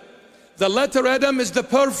Adam. The latter Adam is the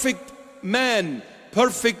perfect man,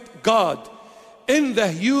 perfect God. In the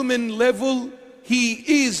human level,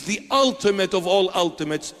 he is the ultimate of all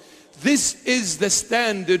ultimates. This is the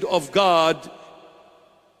standard of God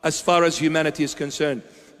as far as humanity is concerned.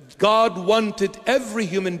 God wanted every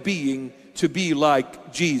human being to be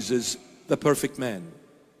like Jesus, the perfect man.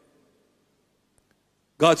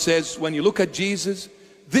 God says, when you look at Jesus,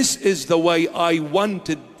 this is the way I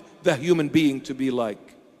wanted the human being to be like.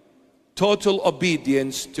 Total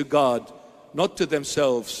obedience to God, not to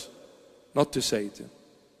themselves, not to Satan.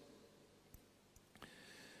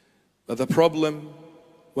 But the problem,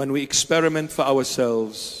 when we experiment for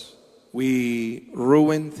ourselves, we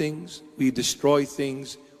ruin things, we destroy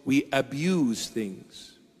things, we abuse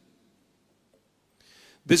things.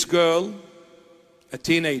 This girl, a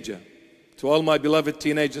teenager, to all my beloved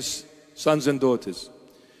teenagers, sons and daughters,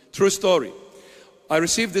 true story. I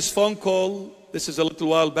received this phone call. This is a little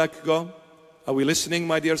while back ago. Are we listening,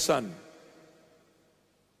 my dear son?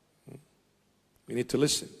 We need to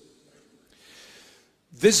listen.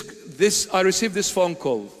 I received this phone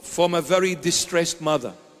call from a very distressed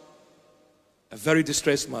mother. A very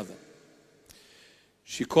distressed mother.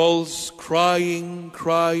 She calls crying.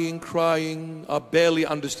 I barely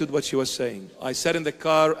understood what she was saying. I sat in the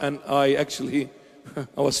car and I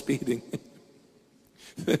was speeding.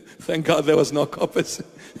 Thank God there was no coppers.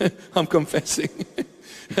 I'm confessing.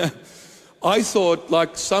 I thought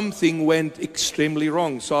like something went extremely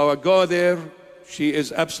wrong. So I go there. She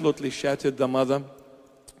is absolutely shattered, the mother.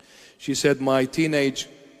 She said, my teenage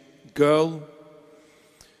girl,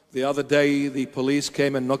 the other day the police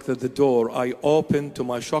came and knocked at the door. I opened, to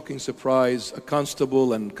my shocking surprise, a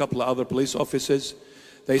constable and a couple of other police officers.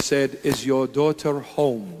 They said, is your daughter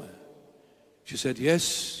home? She said,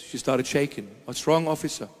 yes. She started shaking. What's wrong,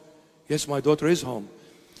 officer? Yes, my daughter is home.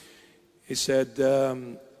 He said,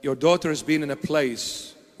 your daughter has been in a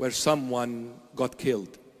place where someone got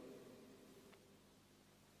killed.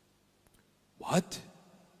 What?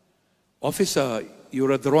 Officer,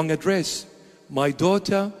 you're at the wrong address. My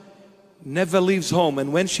daughter never leaves home,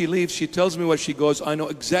 and when she leaves, she tells me where she goes. I know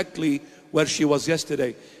exactly where she was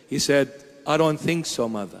yesterday. He said, I don't think so,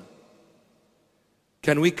 mother.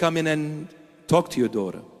 Can we come in and talk to your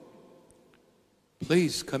daughter?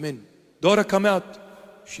 Please come in. Daughter, come out.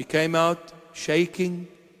 She came out shaking,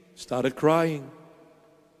 started crying.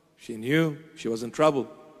 She knew she was in trouble.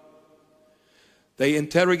 They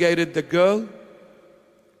interrogated the girl,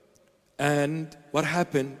 and what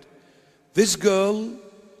happened? This girl,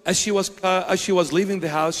 as she was leaving the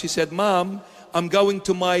house, she said, Mom, I'm going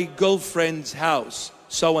to my girlfriend's house,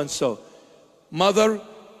 so and so. Mother,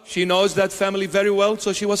 she knows that family very well,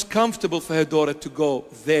 so she was comfortable for her daughter to go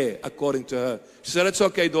there, according to her. She said, it's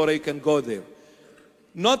okay, daughter, you can go there.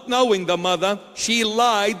 Not knowing the mother, she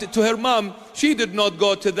lied to her mom. She did not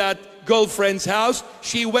go to that girlfriend's house.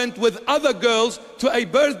 She went with other girls to a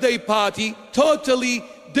birthday party, totally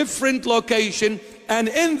different location. And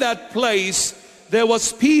in that place, there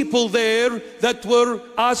was people there that were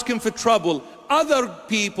asking for trouble. Other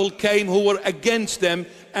people came who were against them,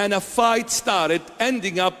 and a fight started,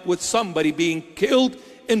 ending up with somebody being killed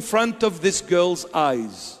in front of this girl's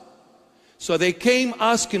eyes. So they came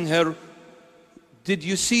asking her, did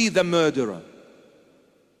you see the murderer?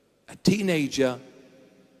 A teenager,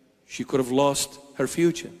 she could have lost her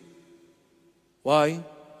future. Why?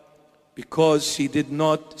 Because she did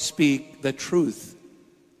not speak the truth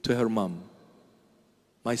to her mom.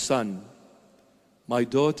 My son, my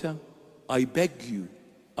daughter, I beg you,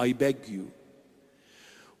 I beg you.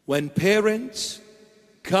 When parents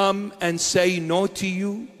come and say no to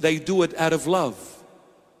you, they do it out of love,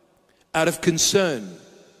 out of concern,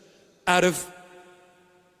 out of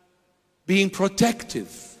being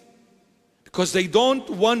protective, because they don't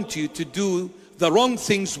want you to do the wrong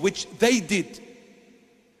things which they did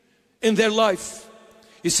in their life.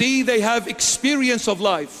 You see, they have experience of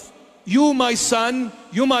life. You, my son,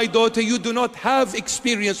 you, my daughter, you do not have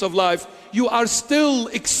experience of life. You are still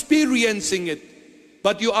experiencing it,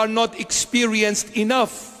 but you are not experienced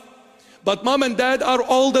enough. But mom and dad are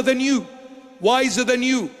older than you, wiser than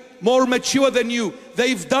you, more mature than you.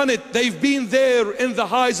 They've done it. They've been there in the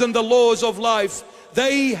highs and the lows of life.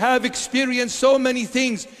 They have experienced so many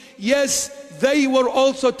things. Yes, they were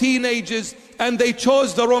also teenagers, and they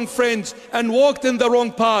chose the wrong friends and walked in the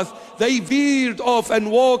wrong path. They veered off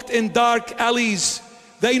and walked in dark alleys.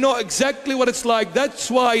 They know exactly what it's like.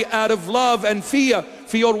 That's why, out of love and fear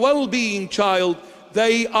for your well-being, child,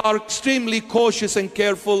 they are extremely cautious and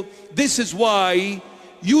careful. This is why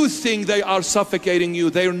you think they are suffocating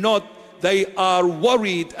you. They're not. They are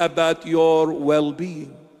worried about your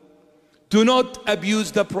well-being. Do not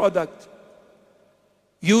abuse the product.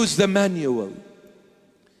 Use the manual.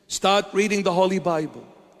 Start reading the Holy Bible,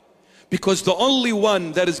 because the only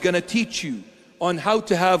one that is going to teach you on how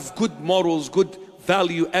to have good morals, good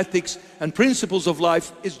value, ethics, and principles of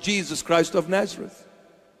life is Jesus Christ of Nazareth.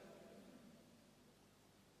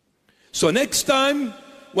 So next time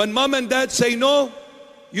when mom and dad say no,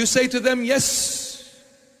 you say to them, yes,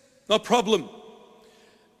 no problem.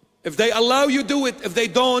 If they allow you, do it. If they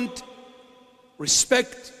don't,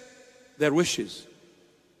 respect their wishes.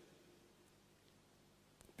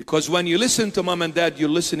 Because when you listen to mom and dad, you're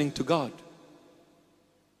listening to God.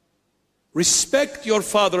 Respect your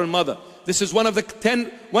father and mother. This is one of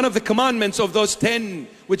the commandments of those 10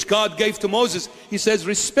 which God gave to Moses. He says,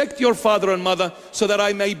 respect your father and mother so that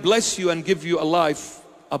I may bless you and give you a life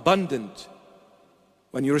abundant.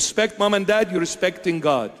 When you respect mom and dad, you're respecting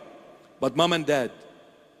God. But mom and dad,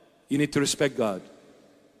 you need to respect God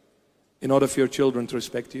in order for your children to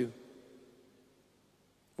respect you.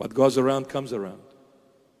 What goes around comes around.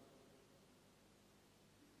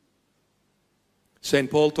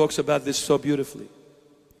 St. Paul talks about this so beautifully.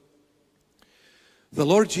 The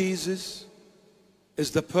Lord Jesus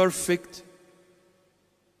is the perfect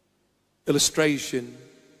illustration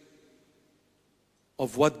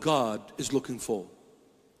of what God is looking for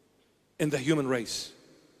in the human race.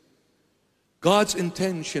 God's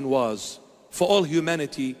intention was for all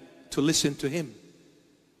humanity to listen to Him,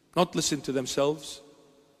 not listen to themselves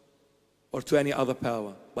or to any other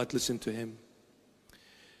power, but listen to Him.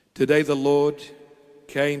 Today the Lord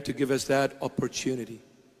came to give us that opportunity,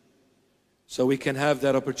 so we can have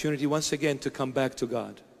that opportunity once again to come back to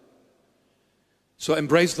God. So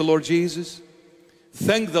embrace the Lord Jesus.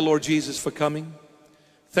 Thank the Lord Jesus for coming.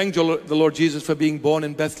 Thank the Lord Jesus for being born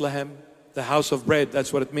in Bethlehem. the house of bread.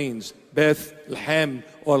 That's what it means. Beth Lehem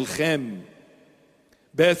or Lechem.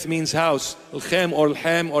 Beth means house. Lechem or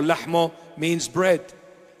Lehem or Lahmo means bread.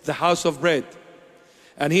 The house of bread.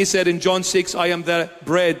 And he said in John 6, I am the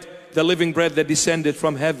bread, the living bread that descended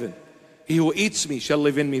from heaven. He who eats me shall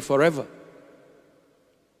live in me forever.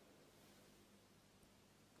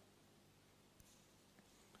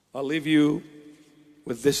 I'll leave you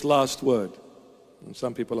with this last word. And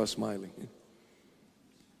some people are smiling.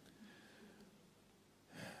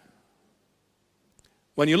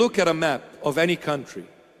 When you look at a map of any country,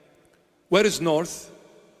 where is north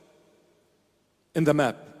in the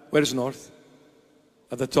map? Where is north?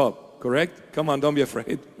 At the top, correct? Come on, don't be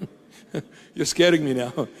afraid. You're scaring me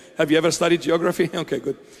now. Have you ever studied geography? Okay,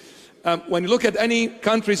 good. When you look at any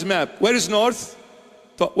country's map, where is north?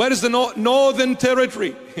 Where is the northern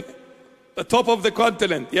territory? The top of the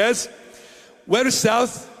continent, yes? Where is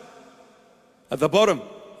south? At the bottom.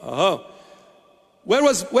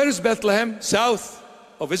 Where is Bethlehem? South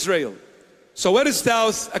of Israel. So where is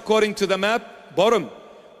south according to the map? Bottom.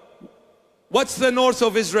 What's the north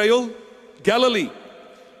of Israel? Galilee.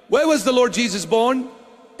 Where was the Lord Jesus born?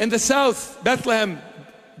 In the south, Bethlehem,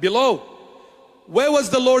 below. Where was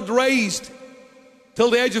the Lord raised till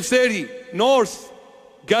the age of 30? North,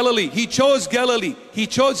 Galilee. He chose Galilee. He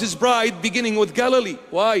chose his bride beginning with Galilee.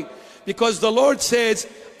 Why? Because the Lord says,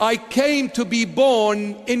 I came to be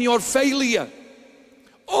born in your failure.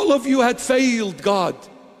 All of you had failed God.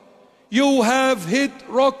 You have hit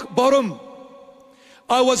rock bottom.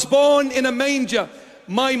 I was born in a manger.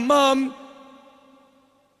 My mom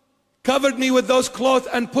covered me with those cloths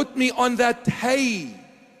and put me on that hay.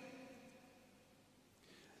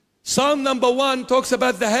 Psalm number 1 talks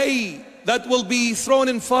about the hay that will be thrown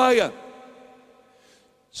in fire.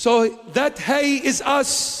 So that hay is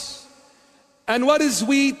us. And what is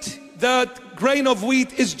wheat? That grain of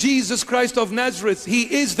wheat is Jesus Christ of Nazareth.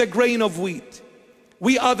 He is the grain of wheat.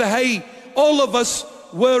 We are the hay. All of us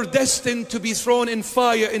were destined to be thrown in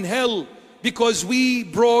fire in hell because we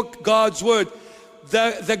broke God's word.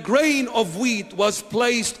 The grain of wheat was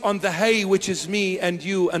placed on the hay, which is me and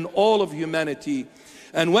you and all of humanity.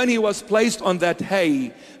 And when he was placed on that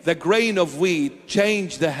hay, the grain of wheat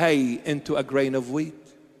changed the hay into a grain of wheat,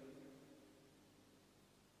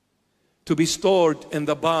 to be stored in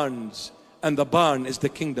the barns, and the barn is the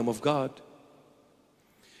kingdom of God.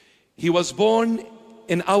 He was born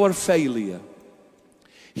in our failure.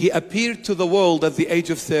 He appeared to the world at the age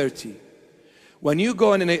of 30. When you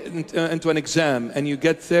go into an exam and you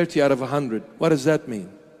get 30 out of 100, what does that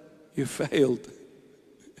mean? You failed,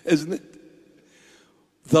 isn't it?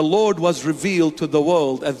 The Lord was revealed to the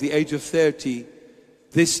world at the age of 30.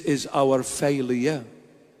 This is our failure.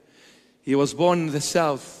 He was born in the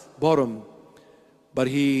south, bottom, but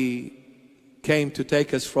he came to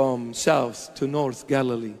take us from south to north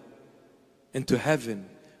Galilee, into heaven,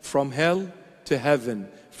 from hell to heaven,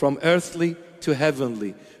 from earthly to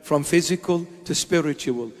heavenly, from physical to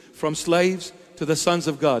spiritual, from slaves to the sons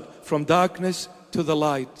of God, from darkness to the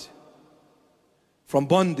light, from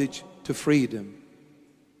bondage to freedom.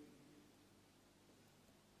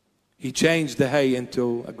 He changed the hay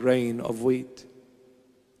into a grain of wheat.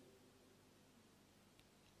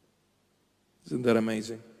 Isn't that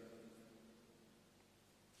amazing?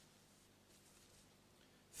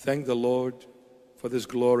 Thank the Lord for this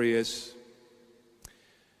glorious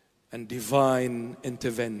and divine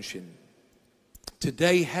intervention.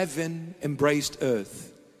 Today heaven embraced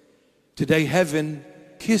earth. Today heaven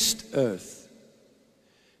kissed earth.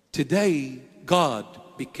 Today God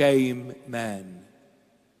became man.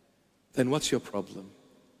 Then what's your problem?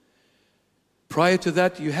 Prior to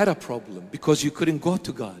that you had a problem because you couldn't go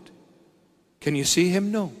to God. Can you see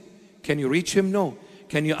Him? No. Can you reach Him? No.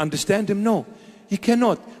 Can you understand Him? No. You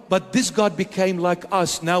cannot. But this God became like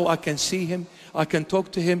us. Now I can see Him. I can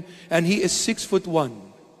talk to Him. And He is 6'1".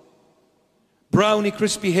 Browny,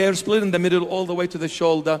 crispy hair, split in the middle all the way to the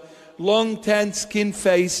shoulder. Long tanned skin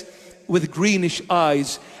face with greenish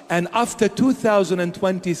eyes. And after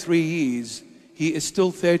 2023 years, He is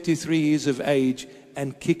still 33 years of age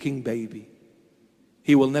and kicking baby.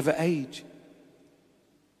 He will never age.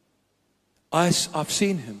 I've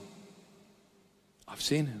seen Him. I've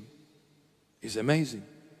seen Him. He's amazing.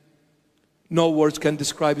 No words can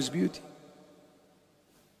describe His beauty.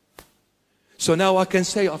 So now I can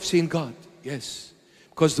say I've seen God. Yes.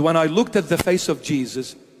 Because when I looked at the face of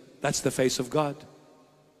Jesus, that's the face of God.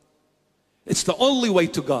 It's the only way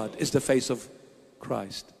to God is the face of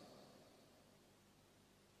Christ.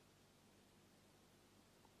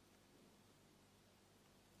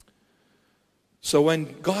 So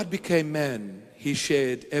when God became man, He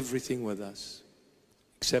shared everything with us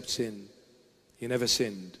except sin. He never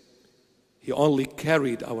sinned. He only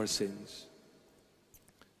carried our sins.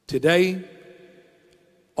 Today,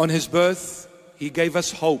 on His birth, He gave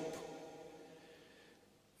us hope.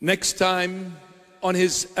 Next time, on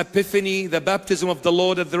His Epiphany, the baptism of the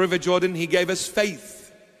Lord at the River Jordan, He gave us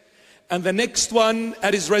faith. And the next one,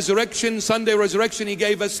 at His resurrection, Sunday resurrection, He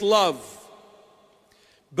gave us love.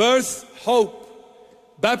 Birth,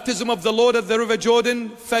 hope. Baptism of the Lord at the River Jordan,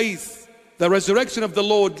 faith. The resurrection of the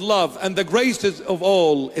Lord, love. And the greatest of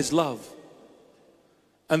all is love.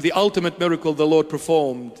 And the ultimate miracle the Lord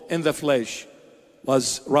performed in the flesh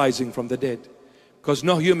was rising from the dead. Because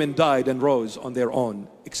no human died and rose on their own,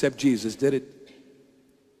 except Jesus did it.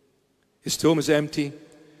 His tomb is empty.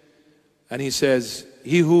 And He says,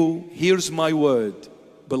 he who hears my word,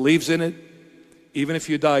 believes in it, even if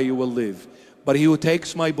you die, you will live. But he who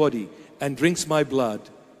takes my body and drinks my blood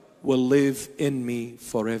will live in me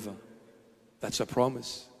forever. That's a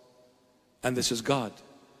promise. And this is God.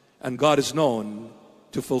 And God is known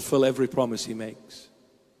to fulfill every promise He makes.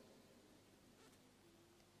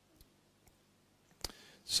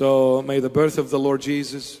 So may the birth of the Lord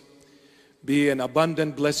Jesus be an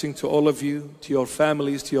abundant blessing to all of you, to your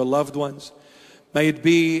families, to your loved ones. May it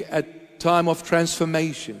be a time of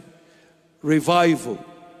transformation, revival,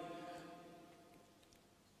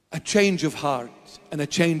 a change of heart and a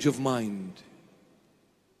change of mind.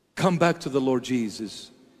 Come back to the Lord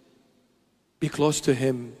Jesus. Be close to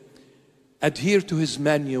Him. Adhere to His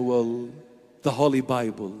manual, the Holy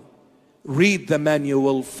Bible. Read the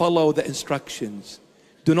manual, follow the instructions.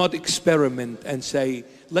 Do not experiment and say,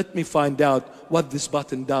 let me find out what this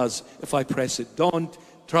button does if I press it. Don't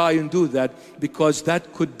try and do that, because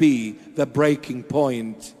that could be the breaking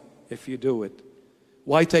point if you do it.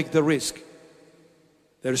 Why take the risk?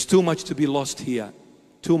 There's too much to be lost here,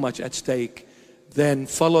 too much at stake. Then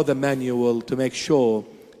follow the manual to make sure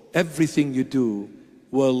everything you do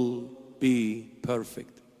will be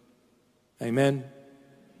perfect. Amen?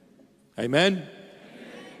 Amen?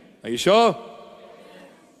 Are you sure?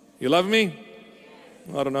 You love me?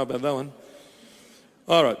 I don't know about that one.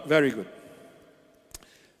 All right, very good.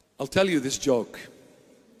 I'll tell you this joke.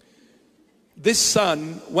 This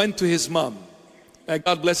son went to his mom.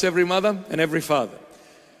 God bless every mother and every father.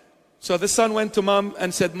 So the son went to mom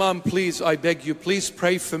and said, Mom, please, I beg you, please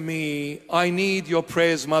pray for me. I need your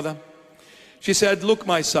prayers, mother. She said, look,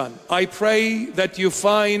 my son, I pray that you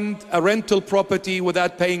find a rental property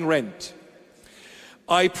without paying rent.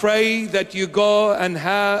 I pray that you go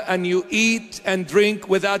and you eat and drink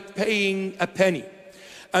without paying a penny.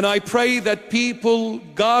 And I pray that people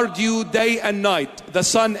guard you day and night. The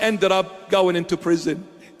son ended up going into prison.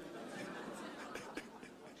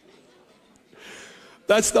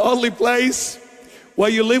 That's the only place where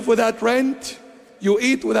you live without rent, you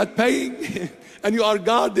eat without paying, and you are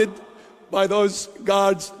guarded by those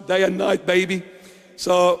guards day and night, baby.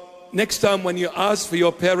 So next time when you ask for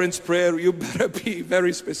your parents' prayer, you better be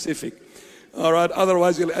very specific. All right,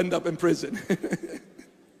 otherwise you'll end up in prison.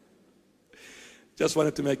 Just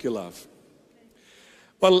wanted to make you laugh.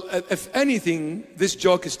 Well, if anything, this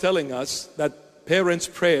joke is telling us that parents'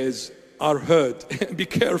 prayers are heard. Be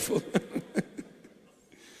careful.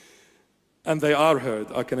 And they are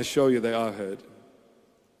heard. I can assure you they are heard.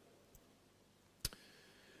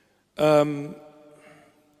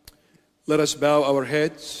 Let us bow our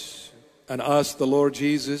heads and ask the Lord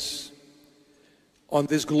Jesus on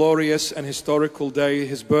this glorious and historical day,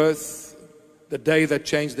 His birth, the day that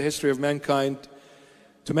changed the history of mankind,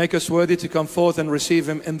 to make us worthy to come forth and receive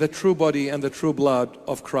Him in the true body and the true blood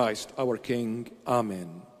of Christ, our King.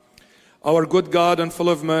 Amen. Our good God and full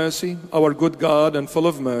of mercy, our good God and full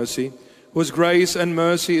of mercy, whose grace and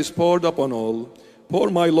mercy is poured upon all, pour,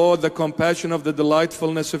 my Lord, the compassion of the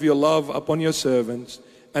delightfulness of your love upon your servants,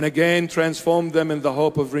 and again transform them in the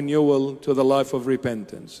hope of renewal to the life of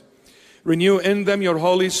repentance. Renew in them your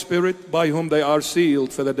Holy Spirit, by whom they are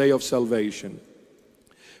sealed for the day of salvation.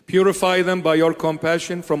 Purify them by your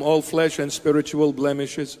compassion from all flesh and spiritual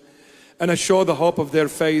blemishes, and assure the hope of their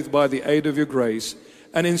faith by the aid of your grace,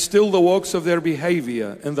 and instill the works of their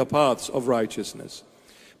behavior in the paths of righteousness.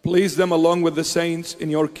 Please them along with the saints in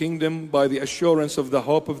your kingdom by the assurance of the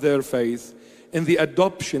hope of their faith, in the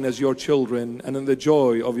adoption as your children, and in the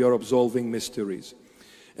joy of your absolving mysteries.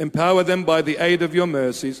 Empower them by the aid of your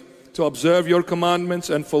mercies to observe your commandments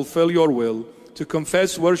and fulfill your will, to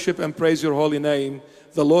confess, worship, and praise your holy name,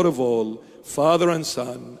 the Lord of all, Father and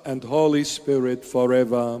Son and Holy Spirit,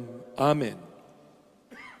 forever. Amen.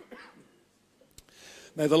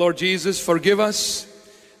 May the Lord Jesus forgive us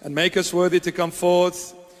and make us worthy to come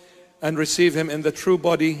forth and receive Him in the true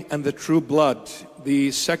body and the true blood, the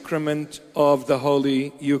sacrament of the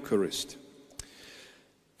Holy Eucharist.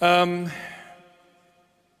 I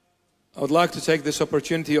would like to take this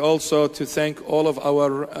opportunity also to thank all of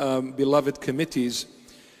our beloved committees.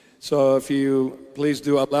 So if you please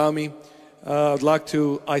do allow me, I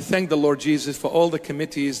thank the Lord Jesus for all the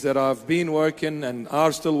committees that have been working and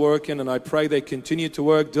are still working, and I pray they continue to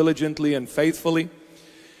work diligently and faithfully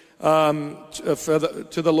to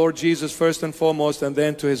the Lord Jesus first and foremost, and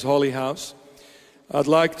then to His holy house. I'd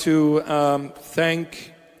like to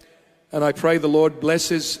thank, and I pray the Lord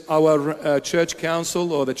blesses our church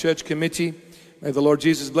council or the church committee. May the Lord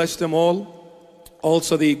Jesus bless them all.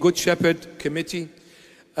 Also the Good Shepherd committee,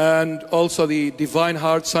 and also the Divine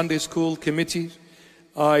Heart Sunday School committee.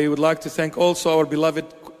 I would like to thank also our beloved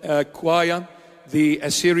choir, the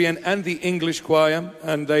Assyrian and the English choir,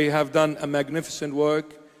 and they have done a magnificent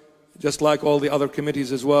work, just like all the other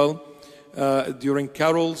committees as well, during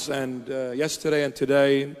carols and yesterday and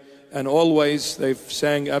today, and always they've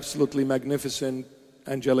sang absolutely magnificent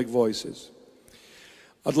angelic voices.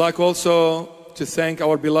 I'd like also to thank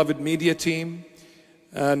our beloved media team,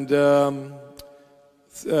 and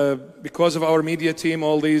because of our media team,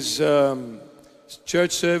 all these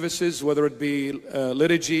church services, whether it be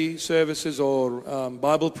liturgy services or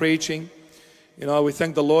Bible preaching, we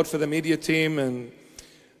thank the Lord for the media team. And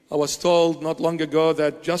I was told not long ago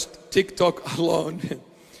that just TikTok alone,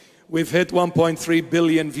 we've hit 1.3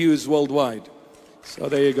 billion views worldwide. So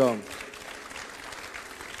there you go.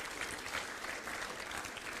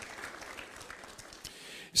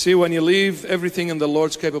 See, when you leave everything in the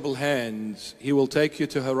Lord's capable hands, He will take you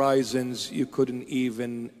to horizons you couldn't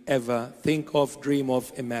even ever think of, dream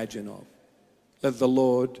of, imagine of. Let the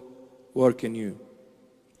Lord work in you.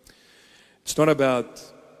 It's not about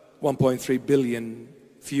 1.3 billion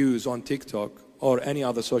views on TikTok or any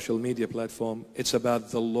other social media platform. It's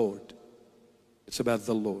about the Lord. It's about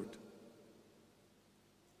the Lord.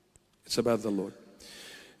 It's about the Lord.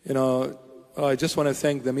 I just want to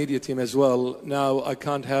thank the media team as well. Now I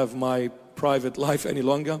can't have my private life any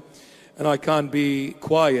longer, and I can't be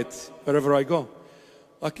quiet wherever I go.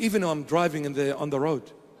 Like even when I'm driving on the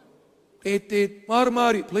road.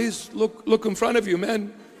 Mari, please look in front of you,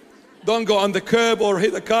 man. Don't go on the curb or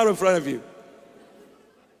hit a car in front of you.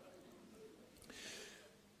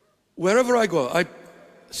 Wherever I go, I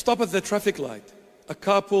stop at the traffic light. A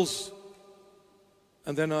car pulls,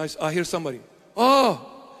 and then I hear somebody.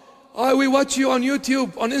 We watch you on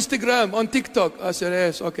YouTube, on Instagram, on TikTok. I said,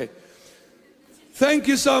 yes, okay. Thank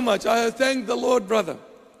you so much. I thank the Lord, brother.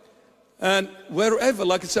 And wherever,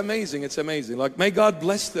 it's amazing. It's amazing. May God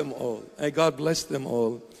bless them all. May God bless them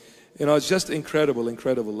all. It's just incredible,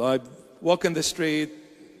 incredible. I walk in the street,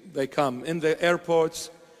 they come. In the airports,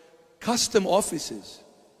 custom offices.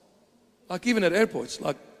 Even at airports,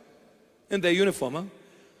 in their uniform.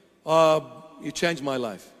 You changed my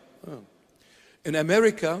life. In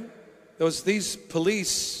America, there was these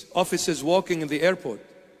police officers walking in the airport.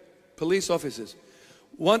 Police officers.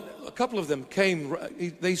 A couple of them came,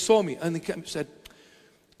 they saw me and they came and said,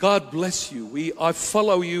 God bless you. I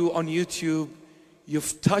follow you on YouTube.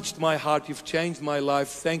 You've touched my heart. You've changed my life.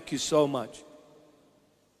 Thank you so much.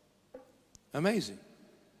 Amazing.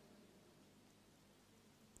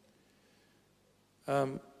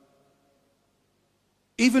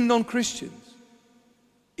 Even non-Christians.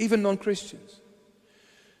 Even non-Christians.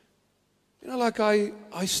 I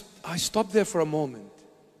stop there for a moment.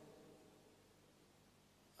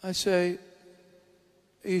 I say,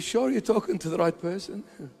 are you sure you're talking to the right person?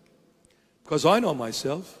 Because I know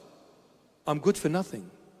myself. I'm good for nothing.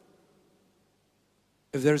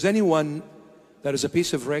 If there's anyone that is a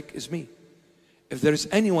piece of wreck, it's me. If there is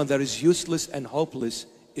anyone that is useless and hopeless,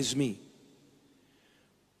 it's me.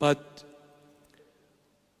 But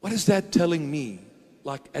what is that telling me,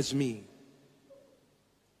 as me?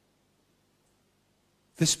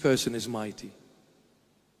 This person is mighty.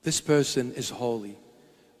 This person is holy.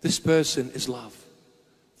 This person is love.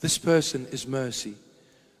 This person is mercy.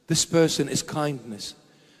 This person is kindness.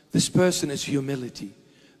 This person is humility.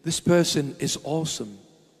 This person is awesome.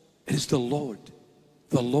 It is the Lord.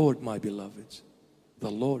 The Lord, my beloveds. The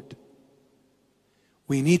Lord.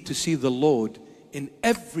 We need to see the Lord in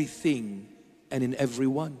everything and in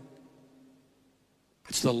everyone.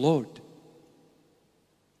 It's the Lord.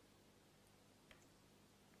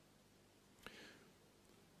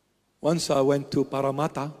 Once I went to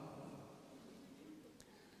Parramatta.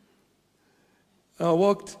 I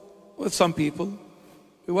walked with some people.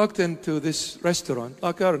 We walked into this restaurant.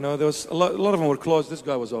 I don't know, there was a lot of them were closed. This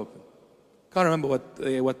guy was open. Can't remember what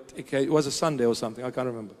it was, a Sunday or something. I can't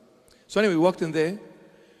remember. So anyway, we walked in there.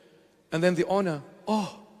 And then the owner,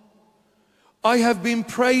 I have been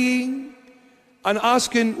praying and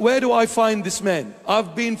asking, where do I find this man?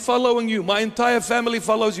 I've been following you. My entire family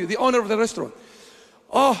follows you. The owner of the restaurant.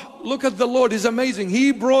 Oh, look at the Lord. He's amazing.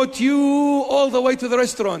 He brought you all the way to the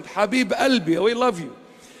restaurant. Habib Albi, we love you.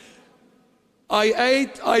 I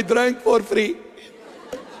ate, I drank for free.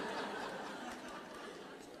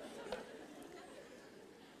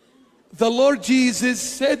 The Lord Jesus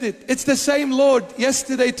said it. It's the same Lord.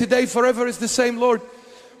 Yesterday, today, forever is the same Lord.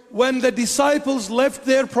 When the disciples left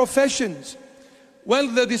their professions,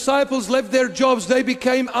 when the disciples left their jobs, they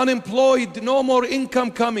became unemployed, no more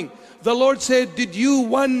income coming. The Lord said, did you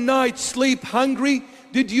one night sleep hungry?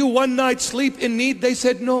 Did you one night sleep in need? They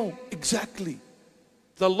said, no. Exactly.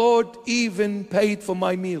 The Lord even paid for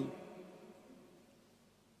my meal.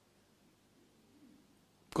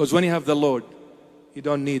 Because when you have the Lord, you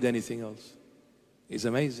don't need anything else. He's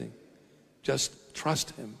amazing. Just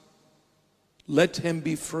trust Him. Let Him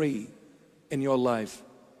be free in your life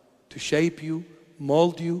to shape you,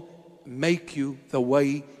 mold you, make you the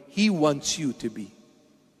way He wants you to be.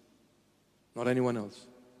 Not anyone else.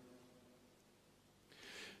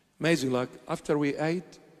 Amazing, like after we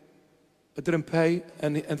ate, I didn't pay,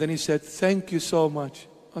 and then he said, thank you so much.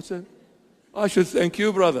 I said, I should thank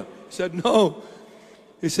you, brother. He said, no.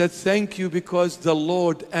 He said, thank you because the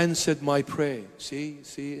Lord answered my prayer.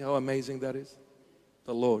 See how amazing that is?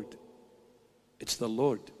 The Lord. It's the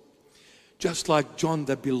Lord. Just like John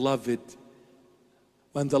the Beloved,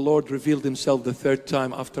 when the Lord revealed Himself the third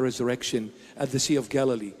time after resurrection at the Sea of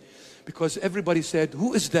Galilee. Because everybody said,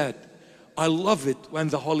 who is that? I love it when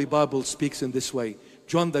the Holy Bible speaks in this way.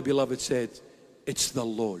 John the Beloved said, it's the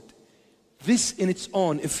Lord. This in its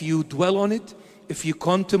own, if you dwell on it, if you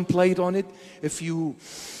contemplate on it, if you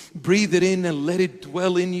breathe it in and let it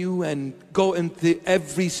dwell in you and go into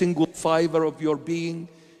every single fiber of your being,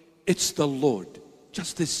 it's the Lord.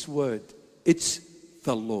 Just this word, it's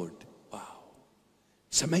the Lord. Wow.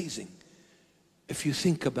 It's amazing. If you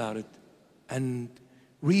think about it and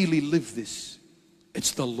really live this,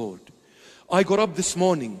 it's the Lord. I got up this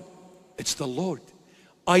morning, it's the Lord.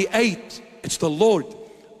 I ate, it's the Lord.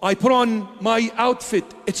 I put on my outfit,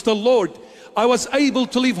 it's the Lord. I was able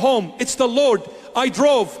to leave home, it's the Lord. I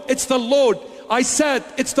drove, it's the Lord. I sat,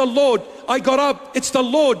 it's the Lord. I got up, it's the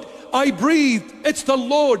Lord. I breathed, it's the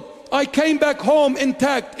Lord. I came back home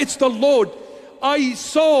intact, it's the Lord. I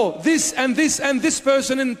saw this and this and this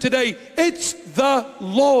person in today, it's the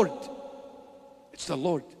Lord. It's the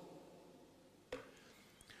Lord.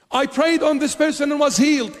 I prayed on this person and was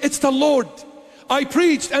healed, it's the Lord. I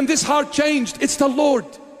preached and this heart changed, it's the Lord.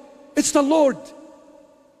 It's the Lord.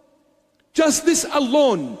 Just this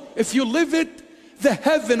alone, if you live it, the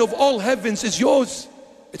heaven of all heavens is yours.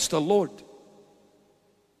 It's the Lord.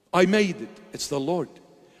 I made it. It's the Lord.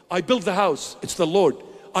 I built the house. It's the Lord.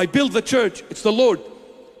 I built the church. It's the Lord.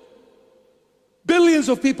 Billions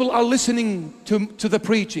of people are listening to the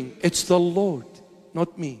preaching. It's the Lord,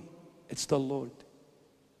 not me. It's the Lord.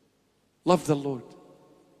 Love the Lord.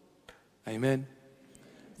 Amen.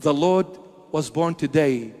 The Lord was born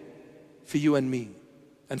today for you and me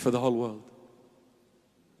and for the whole world.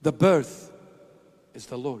 The birth is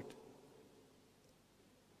the Lord.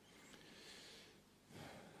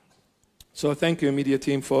 So thank you, media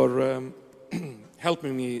team, for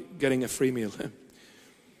helping me getting a free meal.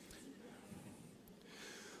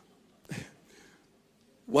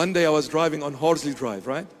 One day I was driving on Horsley Drive,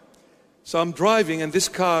 right? So I'm driving and this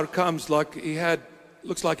car comes like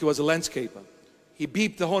looks like he was a landscaper. He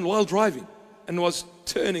beeped the horn while driving and was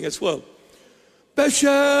turning as well.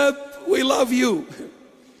 Bishop, we love you.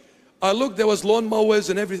 I looked, there was lawn mowers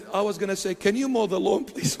and everything. I was going to say, can you mow the lawn,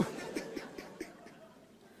 please?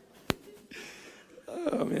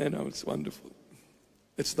 Oh man, it's wonderful.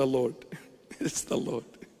 It's the Lord. It's the Lord.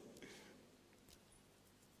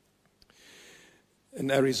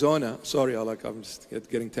 In Arizona, sorry, I'm just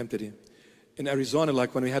getting tempted here. In Arizona,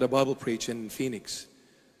 like when we had a Bible preach in Phoenix,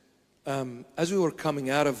 as we were coming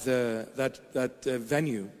out of that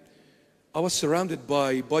venue, I was surrounded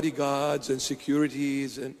by bodyguards and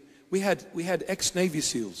securities, and we had ex-Navy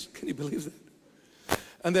SEALs. Can you believe that?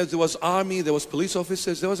 And there was army, there was police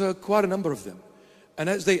officers, there was quite a number of them. And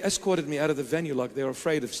as they escorted me out of the venue, like they were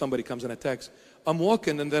afraid if somebody comes and attacks, I'm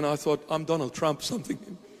walking, and then I thought, I'm Donald Trump,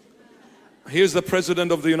 something. Here's the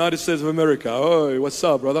President of the United States of America. Oh, what's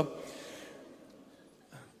up, brother?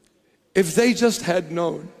 If they just had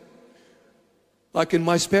known, like in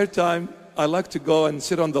my spare time, I like to go and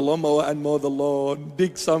sit on the lawnmower and mow the lawn,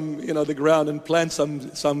 dig some, the ground and plant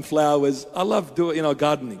some flowers. I love doing,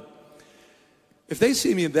 gardening. If they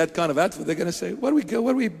see me in that kind of outfit, they're going to say, what are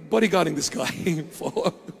we bodyguarding this guy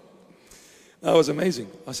for? That was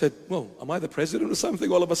amazing. I said, well, am I the president or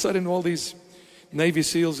something? All of a sudden, all these Navy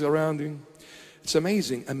SEALs around you. It's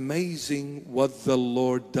amazing, amazing what the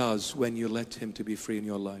Lord does when you let Him to be free in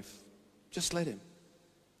your life. Just let Him.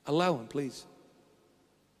 Allow Him, please.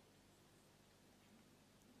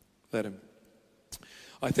 Let Him.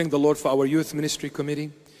 I thank the Lord for our youth ministry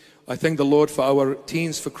committee. I thank the Lord for our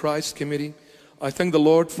Teens for Christ committee. I thank the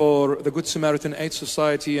Lord for the Good Samaritan Aid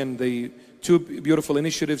Society and the two beautiful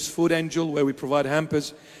initiatives, Food Angel, where we provide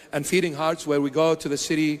hampers, and Feeding Hearts, where we go to the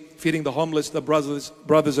city, feeding the homeless, the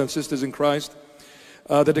brothers and sisters in Christ.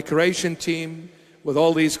 The decoration team, with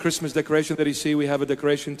all these Christmas decorations that you see, we have a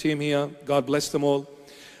decoration team here. God bless them all.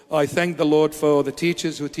 I thank the Lord for the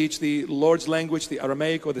teachers who teach the Lord's language, the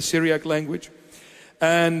Aramaic or the Syriac language.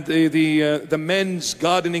 And the men's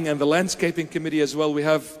gardening and the landscaping committee as well. We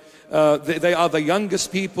have, they are the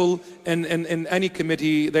youngest people in any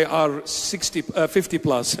committee. They are 50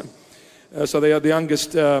 plus. So they are the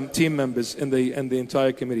youngest team members in the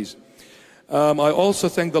entire committees. I also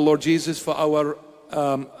thank the Lord Jesus for our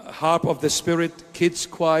Harp of the Spirit kids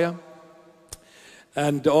choir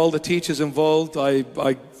and all the teachers involved. I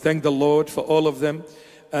thank the Lord for all of them,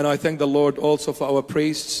 and I thank the Lord also for our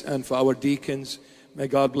priests and for our deacons. May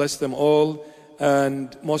God bless them all,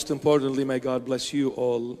 and most importantly, may God bless you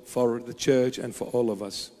all for the church and for all of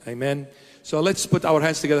us. Amen. So let's put our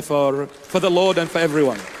hands together for the Lord and for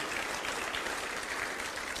everyone.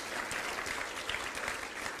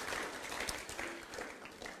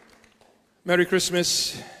 Merry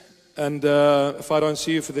Christmas, and if I don't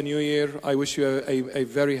see you for the new year, I wish you a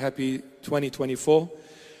very happy 2024.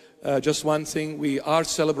 Just one thing, we are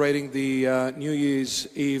celebrating the New Year's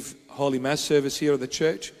Eve Holy Mass service here at the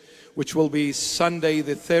church, which will be Sunday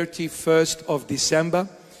the 31st of December.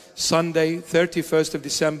 Sunday 31st of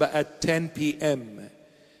December at 10 p.m.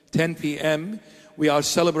 10 p.m. We are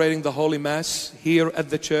celebrating the Holy Mass here at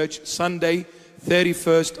the church. Sunday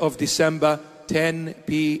 31st of December, 10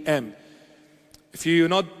 p.m. If you're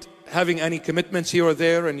not having any commitments here or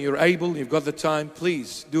there and you're able, you've got the time,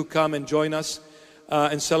 please do come and join us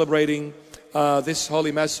in celebrating this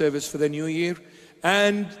Holy Mass service for the New Year.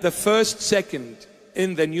 And the first second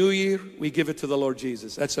in the New Year, we give it to the Lord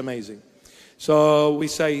Jesus. That's amazing. So we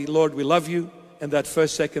say, Lord, we love you, and that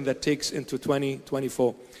first second that takes into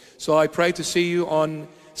 2024. So I pray to see you on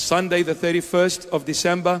Sunday the 31st of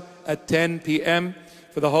December at 10 p.m.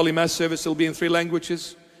 for the Holy Mass service. It will be in 3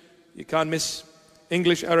 languages. You can't miss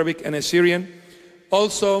English, Arabic, and Assyrian.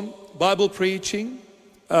 Also, Bible preaching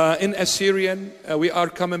in Assyrian. We are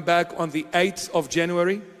coming back on the 8th of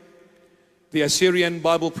January. The Assyrian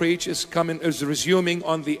Bible preach is resuming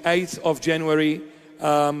on the 8th of January,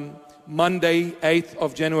 Monday, 8th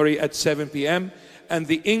of January at 7 p.m. And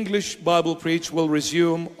the English Bible preach will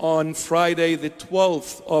resume on Friday, the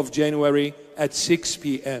 12th of January at 6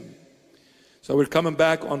 p.m. So we're coming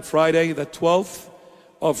back on Friday, the 12th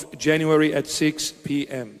of January at 6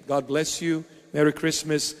 p.m. God bless you. Merry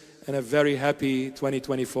Christmas and a very happy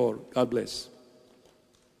 2024. God bless.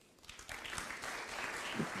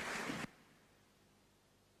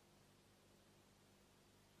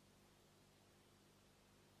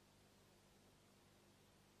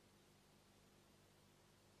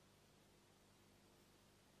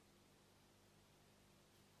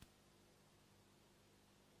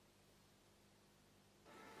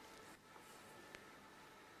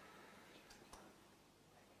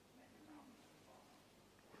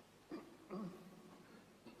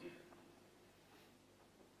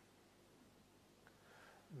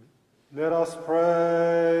 Let us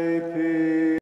pray, peace.